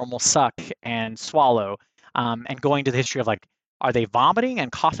have a normal suck and swallow? And going to the history of like, are they vomiting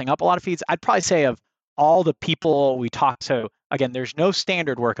and coughing up a lot of feeds? I'd probably say of all the people we talk to, again, there's no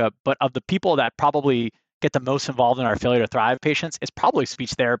standard workup, but of the people that probably get the most involved in our failure to thrive patients, it's probably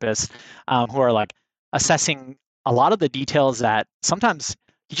speech therapists who are like assessing a lot of the details that sometimes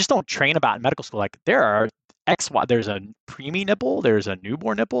you just don't train about in medical school. Like there are there's a preemie nipple, there's a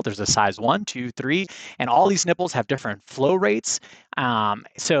newborn nipple, there's a size 1, 2, 3, and all these nipples have different flow rates.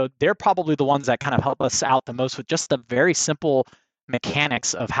 So they're probably the ones that kind of help us out the most with just the very simple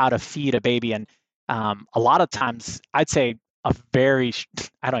mechanics of how to feed a baby. And a lot of times, I'd say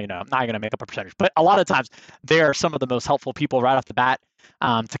I don't know, I'm not going to make up a percentage, but a lot of times they are some of the most helpful people right off the bat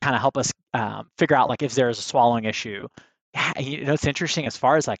to kind of help us figure out like if there's a swallowing issue. Yeah, it's interesting as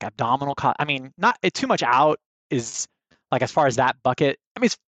far as like abdominal I mean, not too much out is like as far as that bucket. I mean,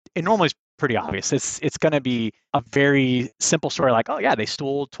 it normally is pretty obvious. It's going to be a very simple story like, oh yeah, they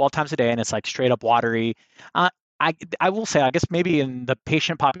stool 12 times a day and it's like straight up watery. I will say, I guess maybe in the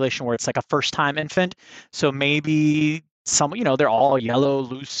patient population where it's like a first time infant, so maybe some, they're all yellow,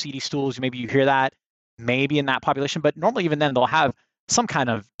 loose, seedy stools. Maybe you hear that maybe in that population, but normally even then they'll have some kind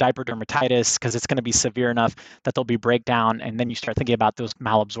of diaper dermatitis because it's going to be severe enough that there'll be breakdown. And then you start thinking about those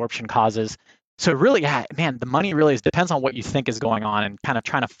malabsorption causes. So really, yeah, man, the money really depends on what you think is going on and kind of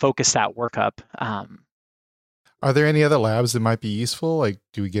trying to focus that workup. Are there any other labs that might be useful? Like,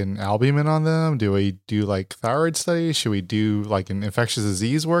 do we get an albumin on them? Do we do like thyroid studies? Should we do like an infectious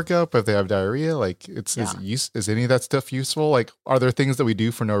disease workup if they have diarrhea? Like, is any of that stuff useful? Like, are there things that we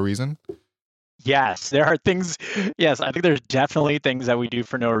do for no reason? Yes, there are things. Yes, I think there's definitely things that we do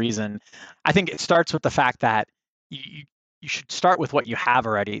for no reason. I think it starts with the fact that you should start with what you have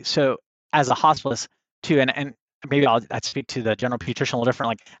already. So as a hospitalist too, and maybe I'd speak to the general pediatrician a little different.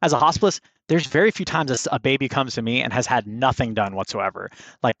 Like as a hospitalist, there's very few times a baby comes to me and has had nothing done whatsoever.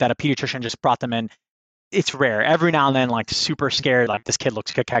 Like that a pediatrician just brought them in. It's rare. Every now and then, like super scared, like this kid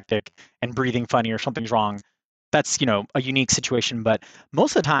looks cachectic and breathing funny or something's wrong. That's, a unique situation, but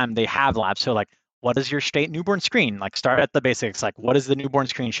most of the time they have labs. So like, what is your state newborn screen? Like start at the basics. Like what is the newborn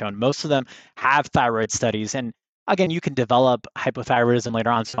screen showing? Most of them have thyroid studies. And again, you can develop hypothyroidism later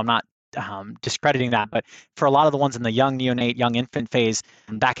on. So I'm not discrediting that, but for a lot of the ones in the young neonate, young infant phase,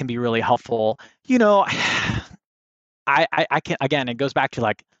 that can be really helpful. I can, again, it goes back to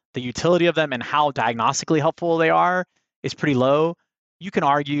like the utility of them and how diagnostically helpful they are is pretty low. You can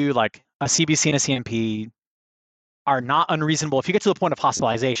argue like a CBC and a CMP are not unreasonable if you get to the point of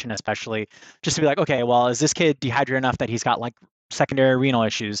hospitalization, especially just to be like, okay, well, is this kid dehydrated enough that he's got like secondary renal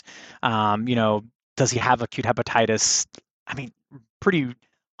issues? Does he have acute hepatitis? I mean, pretty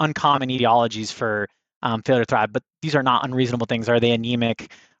uncommon etiologies for failure to thrive, but these are not unreasonable things. Are they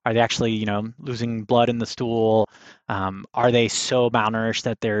anemic? Are they actually, losing blood in the stool? Are they so malnourished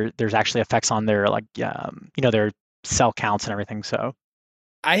that there's actually effects on their their cell counts and everything? So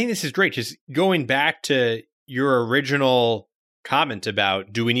I think this is great. Just going back to your original comment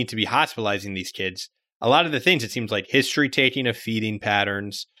about, do we need to be hospitalizing these kids? A lot of the things, it seems like history taking of feeding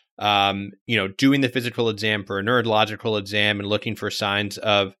patterns, doing the physical exam for a neurological exam and looking for signs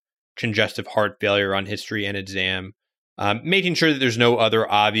of congestive heart failure on history and exam, making sure that there's no other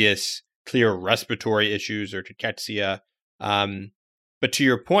obvious clear respiratory issues or cachexia. But to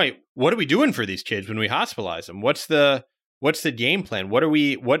your point, what are we doing for these kids when we hospitalize them? What's the game plan?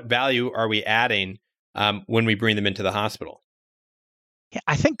 What value are we adding when we bring them into the hospital? Yeah,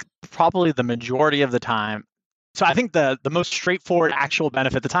 I think probably the majority of the time. So I think the most straightforward actual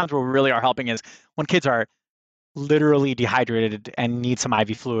benefit, the times where we really are helping is when kids are literally dehydrated and need some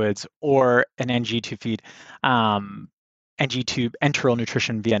IV fluids or an NG tube feed, NG tube, enteral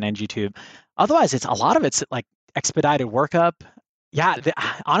nutrition via an NG tube. Otherwise, a lot of it's like expedited workup. Yeah,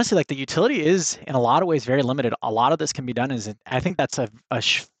 honestly, like the utility is in a lot of ways very limited. A lot of this can be done I think that's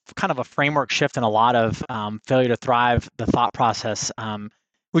kind of a framework shift in a lot of failure to thrive, the thought process,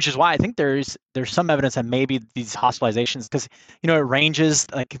 which is why I think there's some evidence that maybe these hospitalizations, because it ranges,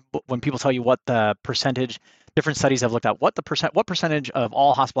 like when people tell you what the percentage, different studies have looked at what percentage of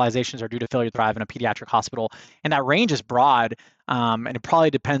all hospitalizations are due to failure to thrive in a pediatric hospital, and that range is broad, and it probably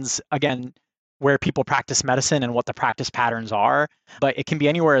depends again where people practice medicine and what the practice patterns are. But it can be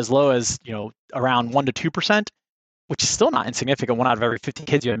anywhere as low as, around 1% to 2%, which is still not insignificant, 1 out of every 50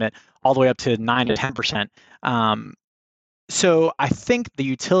 kids, you admit, all the way up to 9 to 10%. So I think the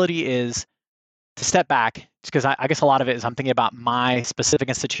utility is to step back, because I guess a lot of it is I'm thinking about my specific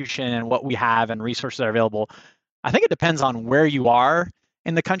institution and what we have and resources that are available. I think it depends on where you are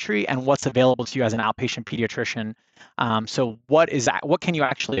in the country and what's available to you as an outpatient pediatrician. So what can you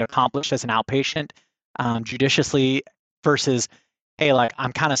actually accomplish as an outpatient judiciously versus, hey, like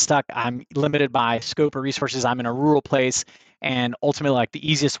I'm kind of stuck, I'm limited by scope or resources, I'm in a rural place, and ultimately like the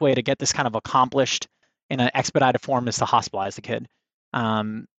easiest way to get this kind of accomplished in an expedited form is to hospitalize the kid.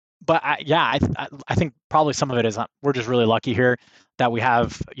 But I think probably some of it is we're just really lucky here that we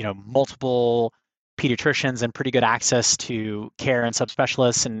have multiple pediatricians and pretty good access to care and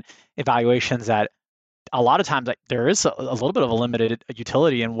subspecialists and evaluations that a lot of times there is a little bit of a limited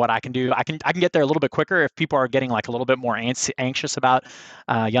utility in what I can do. I can get there a little bit quicker if people are getting like a little bit more anxious about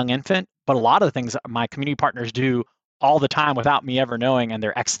a young infant. But a lot of the things my community partners do all the time without me ever knowing, and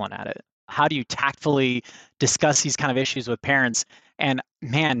they're excellent at it. How do you tactfully discuss these kind of issues with parents? And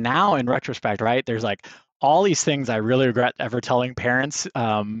man, now in retrospect, right, there's like all these things I really regret ever telling parents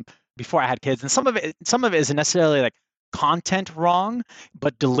before I had kids. And some of it isn't necessarily like content wrong,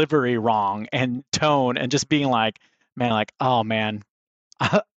 but delivery wrong and tone, and just being like, man, like, oh man,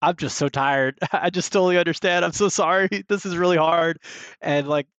 I'm just so tired. I just totally understand. I'm so sorry. This is really hard. And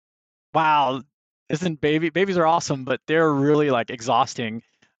like, wow, babies are awesome, but they're really like exhausting.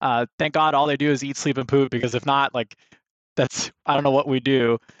 Thank God all they do is eat, sleep, and poop, because if not, like, I don't know what we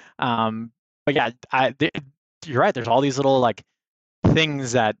do. But yeah, you're right. There's all these little like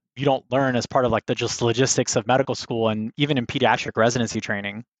things that you don't learn as part of like the just logistics of medical school and even in pediatric residency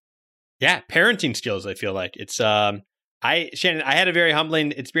training. Yeah, parenting skills, I feel like. It's Shannon, I had a very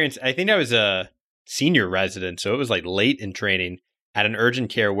humbling experience. I think I was a senior resident, so it was like late in training at an urgent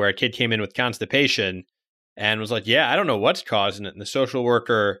care where a kid came in with constipation and was like, yeah, I don't know what's causing it. And the social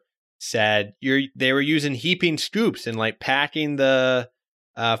worker said they were using heaping scoops and like packing the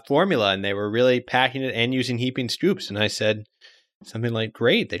formula, and they were really packing it and using heaping scoops. And I said something like,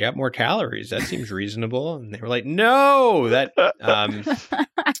 great, they got more calories. That seems reasonable. And they were like, no, that.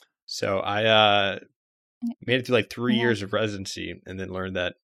 So I made it through like 3 years of residency and then learned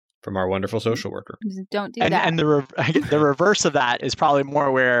that from our wonderful social worker. Don't do that. And the reverse of that is probably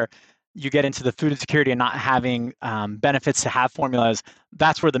more where you get into the food insecurity and not having benefits to have formulas.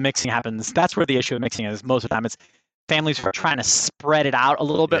 That's where the mixing happens. That's where the issue of mixing is. Most of the time, it's families who are trying to spread it out a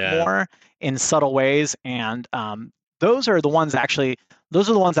little bit more in subtle ways. And those are the ones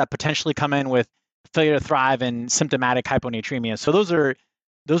that potentially come in with failure to thrive and symptomatic hyponatremia. So those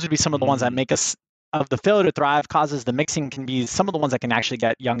would be some of the ones that make us, of the failure to thrive causes. The mixing can be some of the ones that can actually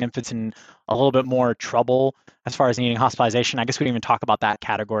get young infants in a little bit more trouble as far as needing hospitalization. I guess we didn't even talk about that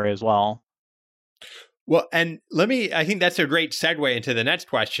category as well. Well, and I think that's a great segue into the next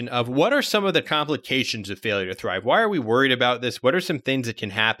question of what are some of the complications of failure to thrive? Why are we worried about this? What are some things that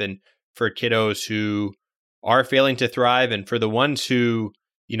can happen for kiddos who are failing to thrive, and for the ones who,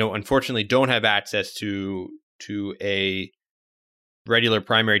 unfortunately don't have access to a regular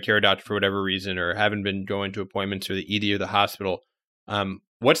primary care doctor for whatever reason, or haven't been going to appointments or the ED or the hospital?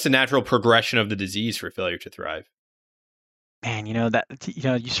 What's the natural progression of the disease for failure to thrive? Man,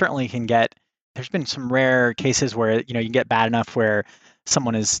 you certainly can get, there's been some rare cases where, you get bad enough where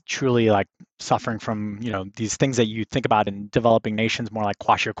someone is truly like suffering from, these things that you think about in developing nations, more like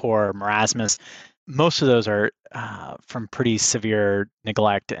kwashiorkor or marasmus. Most of those are from pretty severe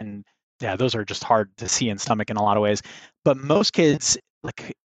neglect, and yeah, those are just hard to see and stomach in a lot of ways. But most kids,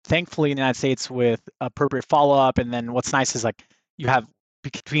 like, thankfully in the United States, with appropriate follow-up, and then what's nice is like you have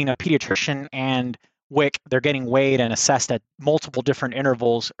between a pediatrician and WIC, they're getting weighed and assessed at multiple different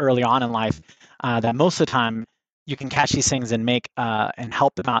intervals early on in life, that most of the time you can catch these things and make and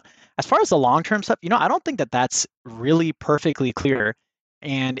help them out. As far as the long-term stuff, I don't think that that's really perfectly clear.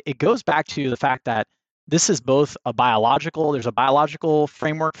 And it goes back to the fact that this is both there's a biological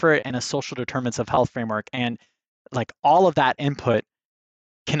framework for it and a social determinants of health framework. And like all of that input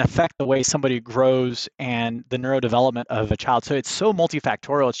can affect the way somebody grows and the neurodevelopment of a child. So it's so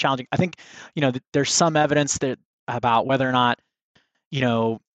multifactorial, it's challenging. I think, there's some evidence that about whether or not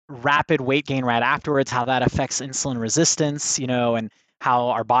rapid weight gain right afterwards, how that affects insulin resistance, and how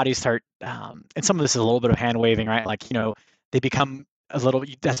our bodies start, and some of this is a little bit of hand waving, right? Like, they become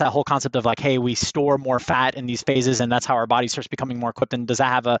that's that whole concept of like, hey, we store more fat in these phases, and that's how our body starts becoming more equipped. And does that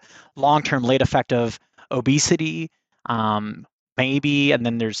have a long-term late effect of obesity? Maybe. And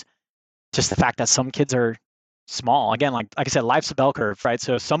then there's just the fact that some kids are small. Again, like I said, life's a bell curve, right?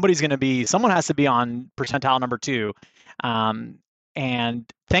 So someone has to be on percentile number 2.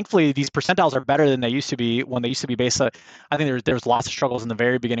 And thankfully, these percentiles are better than they used to be when they used to be based on, I think there was lots of struggles in the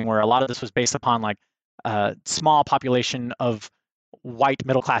very beginning where a lot of this was based upon like a small population of white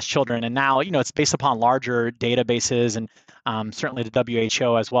middle-class children. And now, it's based upon larger databases, and certainly the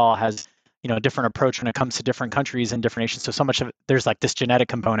WHO as well has, a different approach when it comes to different countries and different nations. So much of it, there's like this genetic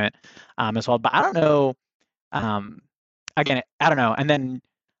component as well. But I don't know. Again, I don't know. And then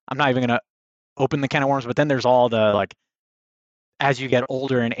I'm not even going to open the can of worms, but then there's all the like, as you get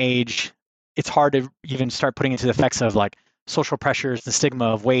older in age, it's hard to even start putting into the effects of like social pressures, the stigma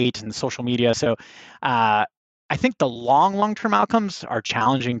of weight and social media. So I think the long-term outcomes are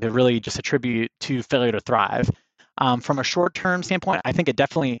challenging to really just attribute to failure to thrive. From a short-term standpoint, I think it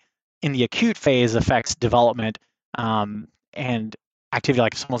definitely in the acute phase affects development and activity.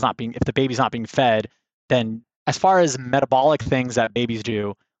 Like if the baby's not being fed, then as far as metabolic things that babies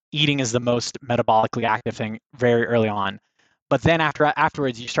do, eating is the most metabolically active thing very early on. But then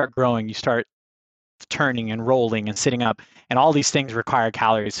afterwards, you start growing, you start turning and rolling and sitting up, and all these things require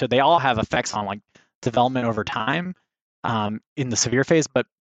calories. So they all have effects on like development over time in the severe phase. But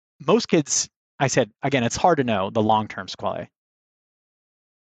most kids, I said, again, it's hard to know the long-term sequelae.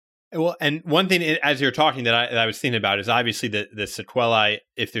 Well, and one thing as you're talking that I was thinking about is obviously the sequelae,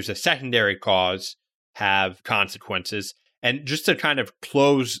 if there's a secondary cause, have consequences. And just to kind of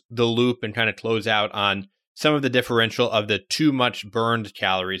close the loop and kind of close out on some of the differential of the too much burned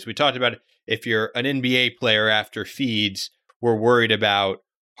calories. We talked about if you're an NBA player after feeds, we're worried about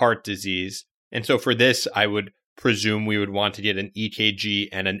heart disease. And so for this, I would presume we would want to get an EKG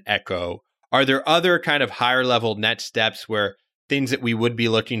and an echo. Are there other kind of higher level next steps where things that we would be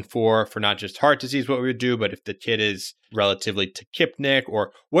looking for not just heart disease, what we would do, but if the kid is relatively tachypnic,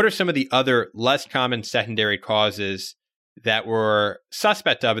 or what are some of the other less common secondary causes that were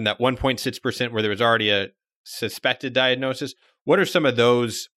suspect of in that 1.6% where there was already a suspected diagnosis? What are some of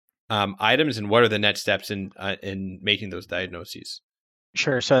those items, and what are the next steps in making those diagnoses?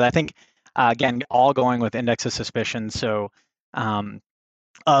 Sure. So I think, again, all going with index of suspicion. So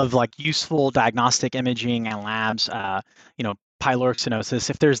of like useful diagnostic imaging and labs, pyloric stenosis,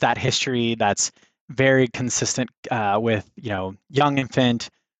 if there's that history that's very consistent with, young infant,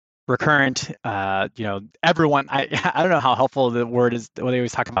 recurrent, everyone, I don't know how helpful the word is when they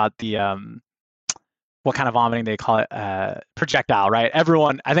always talk about the, what kind of vomiting they call it, projectile, right?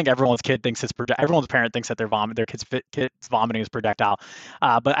 I think everyone's kid thinks it's everyone's parent thinks that their kid's vomiting is projectile.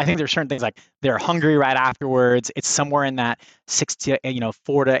 But I think there's certain things like they're hungry right afterwards. It's somewhere in that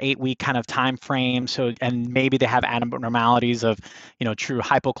 4 to 8 week kind of time frame. So, and maybe they have abnormalities of, true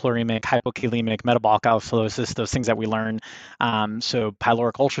hypochloremic, hypokalemic, metabolic alkalosis, those things that we learn. So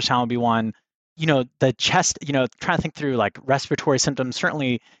pyloric ultrasound would be one. The chest, trying to think through like respiratory symptoms,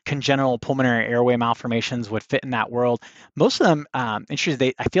 certainly congenital pulmonary airway malformations would fit in that world. Most of them, I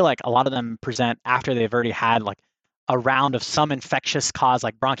feel like a lot of them present after they've already had like a round of some infectious cause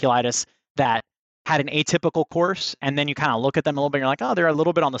like bronchiolitis that had an atypical course. And then you kind of look at them a little bit and you're like, oh, they're a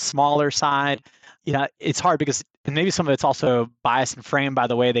little bit on the smaller side. It's hard because, and maybe some of it's also biased and framed by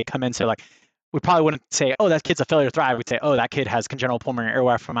the way they come in. So like, we probably wouldn't say, oh, that kid's a failure to thrive. We'd say, oh, that kid has congenital pulmonary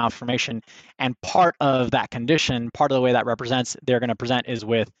airway malformation. And part of that condition, part of the way that they're going to present is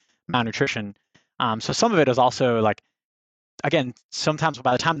with malnutrition. So some of it is also like, again, sometimes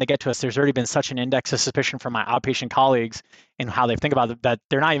by the time they get to us, there's already been such an index of suspicion from my outpatient colleagues in how they think about it that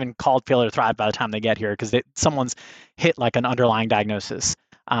they're not even called failure to thrive by the time they get here because someone's hit like an underlying diagnosis.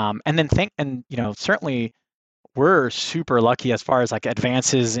 Certainly we're super lucky as far as like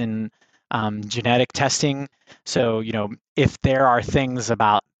advances in genetic testing. So, if there are things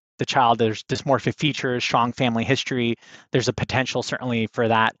about the child, there's dysmorphic features, strong family history, there's a potential certainly for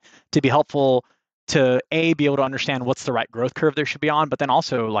that to be helpful to be able to understand what's the right growth curve there should be on, but then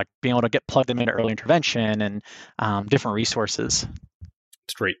also like being able to plug them into early intervention and different resources.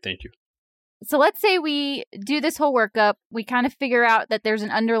 That's great. Thank you. So let's say we do this whole workup. We kind of figure out that there's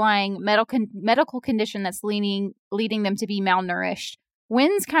an underlying medical condition that's leading them to be malnourished.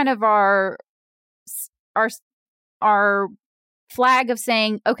 When's kind of our flag of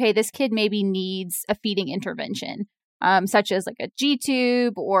saying, okay, this kid maybe needs a feeding intervention? such as like a G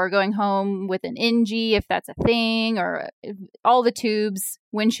tube or going home with an NG if that's a thing, or all the tubes.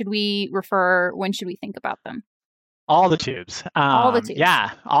 When should we refer? When should we think about them? All the tubes. All the tubes.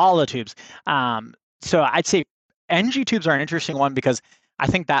 Yeah, all the tubes. So I'd say NG tubes are an interesting one because I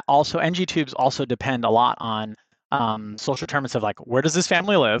think that also NG tubes also depend a lot on social determinants of like, where does this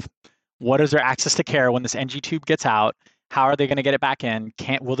family live? What is their access to care when this NG tube gets out? How are they going to get it back in?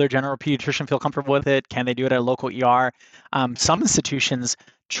 Will their general pediatrician feel comfortable with it? Can they do it at a local ER? Some institutions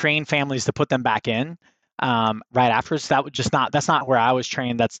train families to put them back in right afterwards. That's not where I was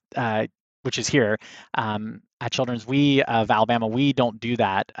trained. That's which is here at Children's. We of Alabama, we don't do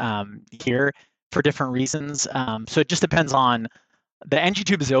that here for different reasons. So it just depends on the NG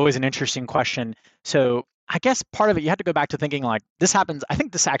tube is always an interesting question. So I guess part of it, you have to go back to thinking like this happens. I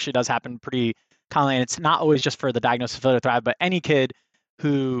think this actually does happen pretty commonly, and it's not always just for the diagnosis of failure to thrive, but any kid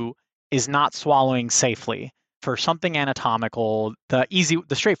who is not swallowing safely for something anatomical. The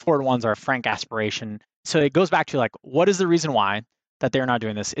straightforward ones are frank aspiration. So it goes back to like, what is the reason why that they're not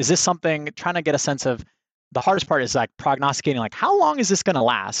doing this? Is this something, trying to get a sense of, the hardest part is like prognosticating, like how long is this going to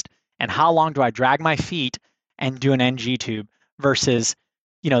last? And how long do I drag my feet and do an NG tube versus,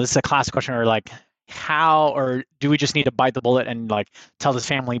 this is a classic question where like, how, or do we just need to bite the bullet and like tell this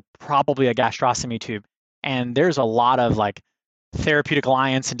family probably a gastrostomy tube? And there's a lot of like therapeutic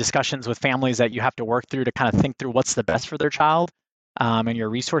alliance and discussions with families that you have to work through to kind of think through what's the best for their child and your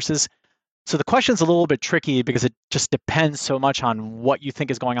resources. So the question's a little bit tricky because it just depends so much on what you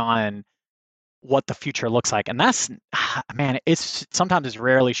think is going on and what the future looks like. And that's, man, sometimes it's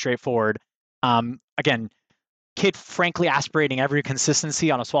rarely straightforward. Again, kid frankly aspirating every consistency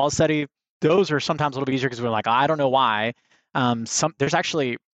on a swallow study, those are sometimes a little bit easier because we're like, I don't know why. There's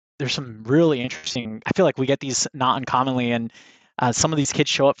some really interesting, I feel like we get these not uncommonly, and some of these kids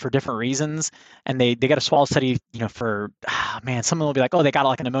show up for different reasons, and they get a swallow study, someone will be like, oh, they got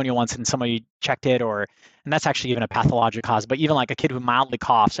like a pneumonia once and somebody checked it, and that's actually even a pathologic cause. But even like a kid who mildly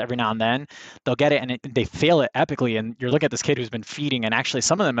coughs every now and then, they'll get it and they fail it epically. And you're looking at this kid who's been feeding, and actually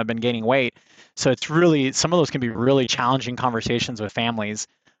some of them have been gaining weight. So it's really, some of those can be really challenging conversations with families.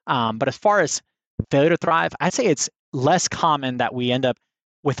 But as far as failure to thrive, I'd say it's less common that we end up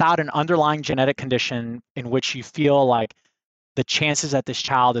without an underlying genetic condition in which you feel like the chances that this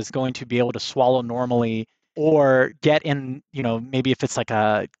child is going to be able to swallow normally or get in, maybe if it's like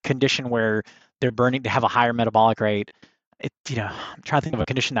a condition where they're burning to have a higher metabolic rate. I'm trying to think of a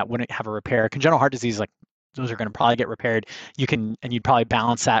condition that wouldn't have a repair. Congenital heart disease, like those are going to probably get repaired. You'd probably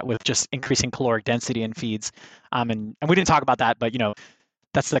balance that with just increasing caloric density in feeds. And we didn't talk about that, but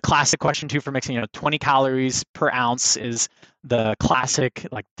that's the classic question too for mixing. 20 calories per ounce is the classic,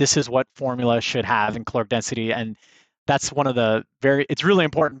 like this is what formula should have in caloric density. And that's one of the it's really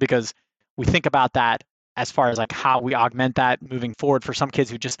important because we think about that as far as like how we augment that moving forward for some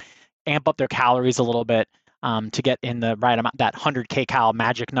kids who just amp up their calories a little bit to get in the right amount, that 100 kcal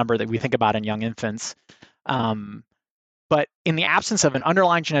magic number that we think about in young infants. But in the absence of an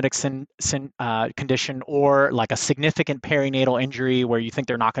underlying genetic condition or like a significant perinatal injury where you think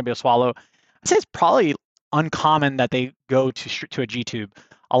they're not going to be able to swallow, I'd say it's probably uncommon that they go to a G tube.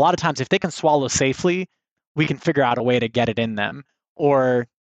 A lot of times, if they can swallow safely, we can figure out a way to get it in them or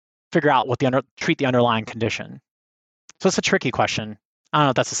figure out treat the underlying condition. So it's a tricky question. I don't know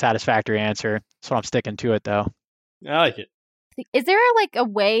if that's a satisfactory answer. That's what I'm sticking to it, though. I like it. Is there like a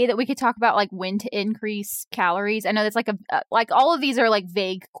way that we could talk about like when to increase calories? I know that's like like all of these are like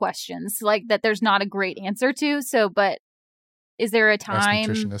vague questions, like that there's not a great answer to. So, but is there a time?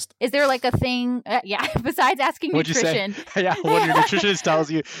 Nutritionist. Is there like a thing? Besides asking What'd nutrition. You say? Yeah, what your nutritionist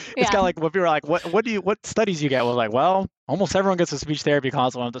tells you. It's kind of like when people are like, what studies you get? Well, like, well, almost everyone gets a speech therapy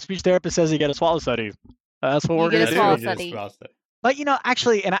consult. If the speech therapist says you get a swallow study, that's what we're going to do. But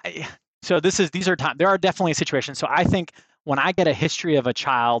actually, there are definitely situations. So I think when I get a history of a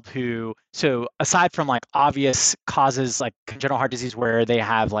child so aside from like obvious causes like congenital heart disease where they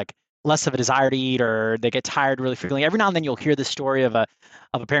have like less of a desire to eat or they get tired really frequently, every now and then you'll hear the story of a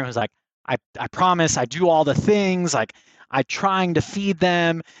parent who's like, I promise I do all the things, like I'm trying to feed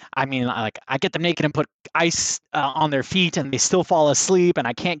them. I mean, like I get them naked and put ice on their feet and they still fall asleep and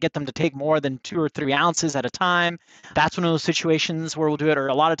I can't get them to take more than 2 or 3 ounces at a time. That's one of those situations where we'll do it. Or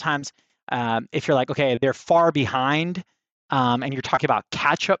a lot of times if you're like, okay, they're far behind and you're talking about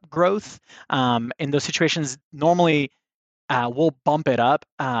catch-up growth, in those situations, normally we'll bump it up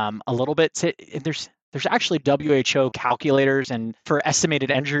a little bit. There's actually WHO calculators and for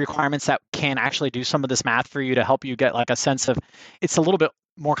estimated energy requirements that can actually do some of this math for you to help you get like a sense of, it's a little bit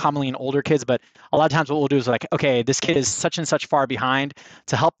more commonly in older kids, but a lot of times what we'll do is like, okay, this kid is such and such far behind.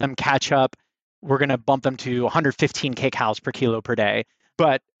 To help them catch up, we're going to bump them to 115 kcals per kilo per day.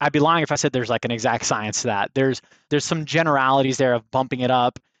 But I'd be lying if I said there's like an exact science to that. There's some generalities there of bumping it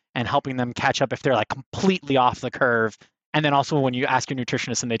up and helping them catch up if they're like completely off the curve. And then also when you ask your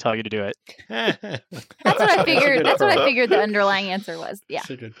nutritionist and they tell you to do it. That's what I figured. That's what I figured the underlying answer was. Yeah. It's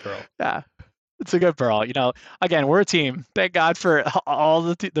a good pearl. Yeah. It's a good pearl. You know, again, we're a team. Thank God for all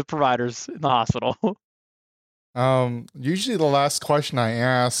the providers in the hospital. Usually the last question I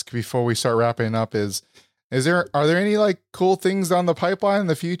ask before we start wrapping up are there any like cool things down the pipeline in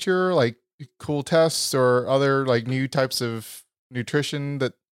the future, like cool tests or other like new types of nutrition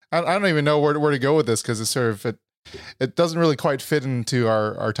that I don't even know where to go with this, because it's sort of it doesn't really quite fit into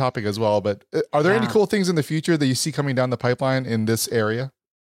our topic as well. But are there any cool things in the future that you see coming down the pipeline in this area?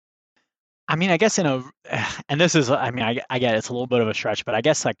 I mean, I guess and this is, I mean, I get it's a little bit of a stretch, but I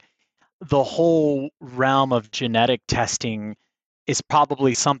guess like the whole realm of genetic testing is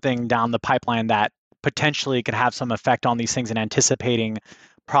probably something down the pipeline that potentially could have some effect on these things and anticipating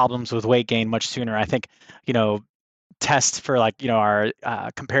problems with weight gain much sooner. I think, you know, tests for like, you know, our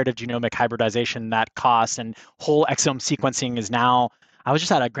comparative genomic hybridization, that cost, and whole exome sequencing is now, I was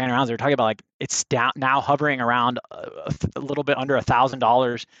just at a Grand Rounds, they were talking about like it's now hovering around a little bit under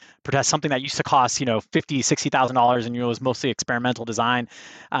 $1,000 per test, something that used to cost, you know, $50,000, $60,000, and, you know, was mostly experimental design.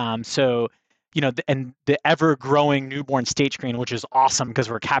 So, you know, and the ever growing newborn state screen, which is awesome because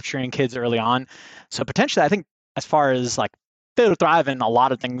we're capturing kids early on. So potentially, I think as far as like Failure to Thrive and a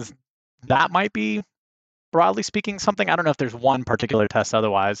lot of things, that might be, broadly speaking, something. I don't know if there's one particular test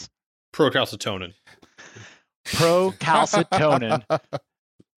otherwise. Procalcitonin. Procalcitonin.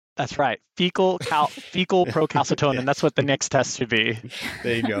 That's right. Fecal procalcitonin. That's what the next test should be.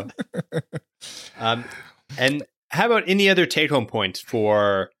 There you go. And how about any other take-home points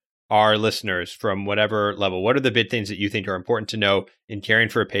for our listeners from whatever level? What are the big things that you think are important to know in caring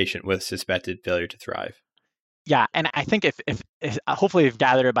for a patient with suspected failure to thrive? Yeah, and I think if hopefully you've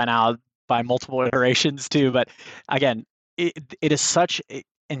gathered it by now by multiple iterations too, but again, it is such,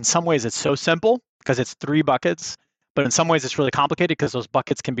 in some ways it's so simple because it's 3 buckets, but in some ways it's really complicated because those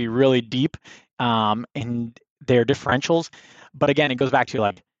buckets can be really deep in their differentials. But again, it goes back to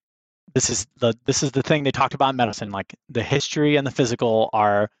like, this is the thing they talked about in medicine, like the history and the physical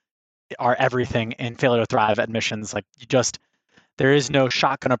are everything in failure to thrive admissions. Like there is no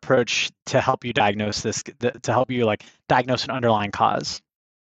shotgun approach to help you diagnose this, to help you like diagnose an underlying cause.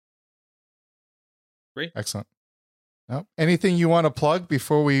 Great. Excellent. Well, anything you want to plug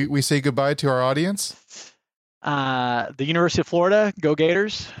before we say goodbye to our audience? The University of Florida, go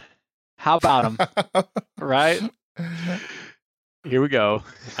Gators. How about them? Right? Here we go.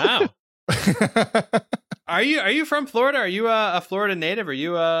 Wow. Are you from Florida? Are you a Florida native? Are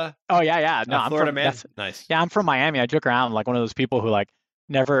you Oh yeah. No, I'm Florida man. Nice. Yeah, I'm from Miami. I joke around like one of those people who like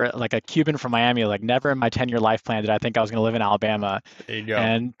never, like a Cuban from Miami, like never in my 10-year life plan did I think I was going to live in Alabama. There you go.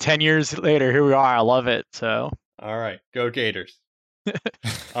 And 10 years later, here we are. I love it. So. All right, go Gators.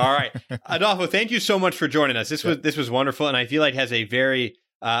 All right, Adolfo, thank you so much for joining us. This was wonderful, and I feel like has a very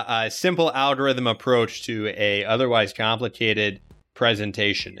simple algorithm approach to a otherwise complicated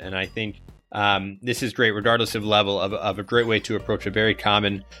presentation, and I think this is great, regardless of level, of a great way to approach a very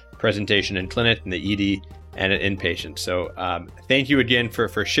common presentation in clinic, in the ED, and at inpatient. So thank you again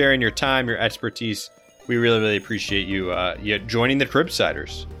for sharing your time, your expertise. We really, really appreciate you joining the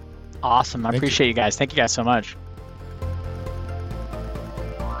Cribsiders. Awesome. I appreciate you guys. Thank you guys so much.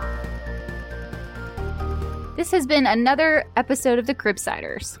 This has been another episode of the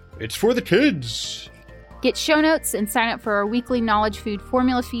Cribsiders. It's for the kids. Get show notes and sign up for our weekly Knowledge Food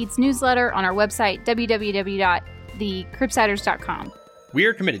Formula Feeds newsletter on our website, www.thecribsiders.com. We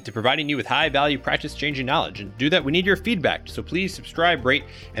are committed to providing you with high-value, practice-changing knowledge, and to do that, we need your feedback. So please subscribe, rate,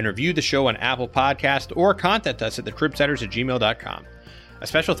 and review the show on Apple Podcast, or contact us at thecribsiders@gmail.com. A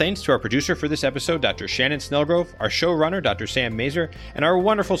special thanks to our producer for this episode, Dr. Shannon Snellgrove, our showrunner, Dr. Sam Mazer, and our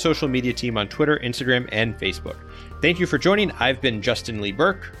wonderful social media team on Twitter, Instagram, and Facebook. Thank you for joining. I've been Justin Lee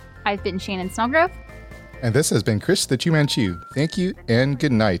Burke. I've been Shannon Snellgrove. And this has been Chris the Chu Manchu. Thank you, and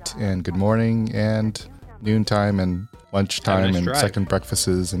good night, and good morning, and noontime, and lunchtime, and second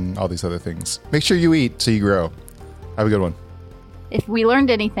breakfasts, and all these other things. Make sure you eat so you grow. Have a good one. If we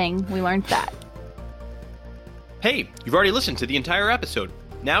learned anything, we learned that. Hey, you've already listened to the entire episode.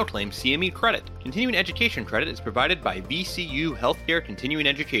 Now claim CME credit. Continuing education credit is provided by VCU Healthcare Continuing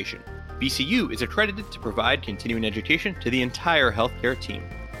Education. VCU is accredited to provide continuing education to the entire healthcare team.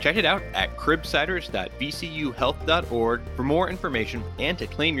 Check it out at cribsiders.vcuhealth.org for more information and to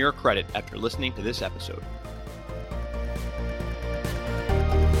claim your credit after listening to this episode.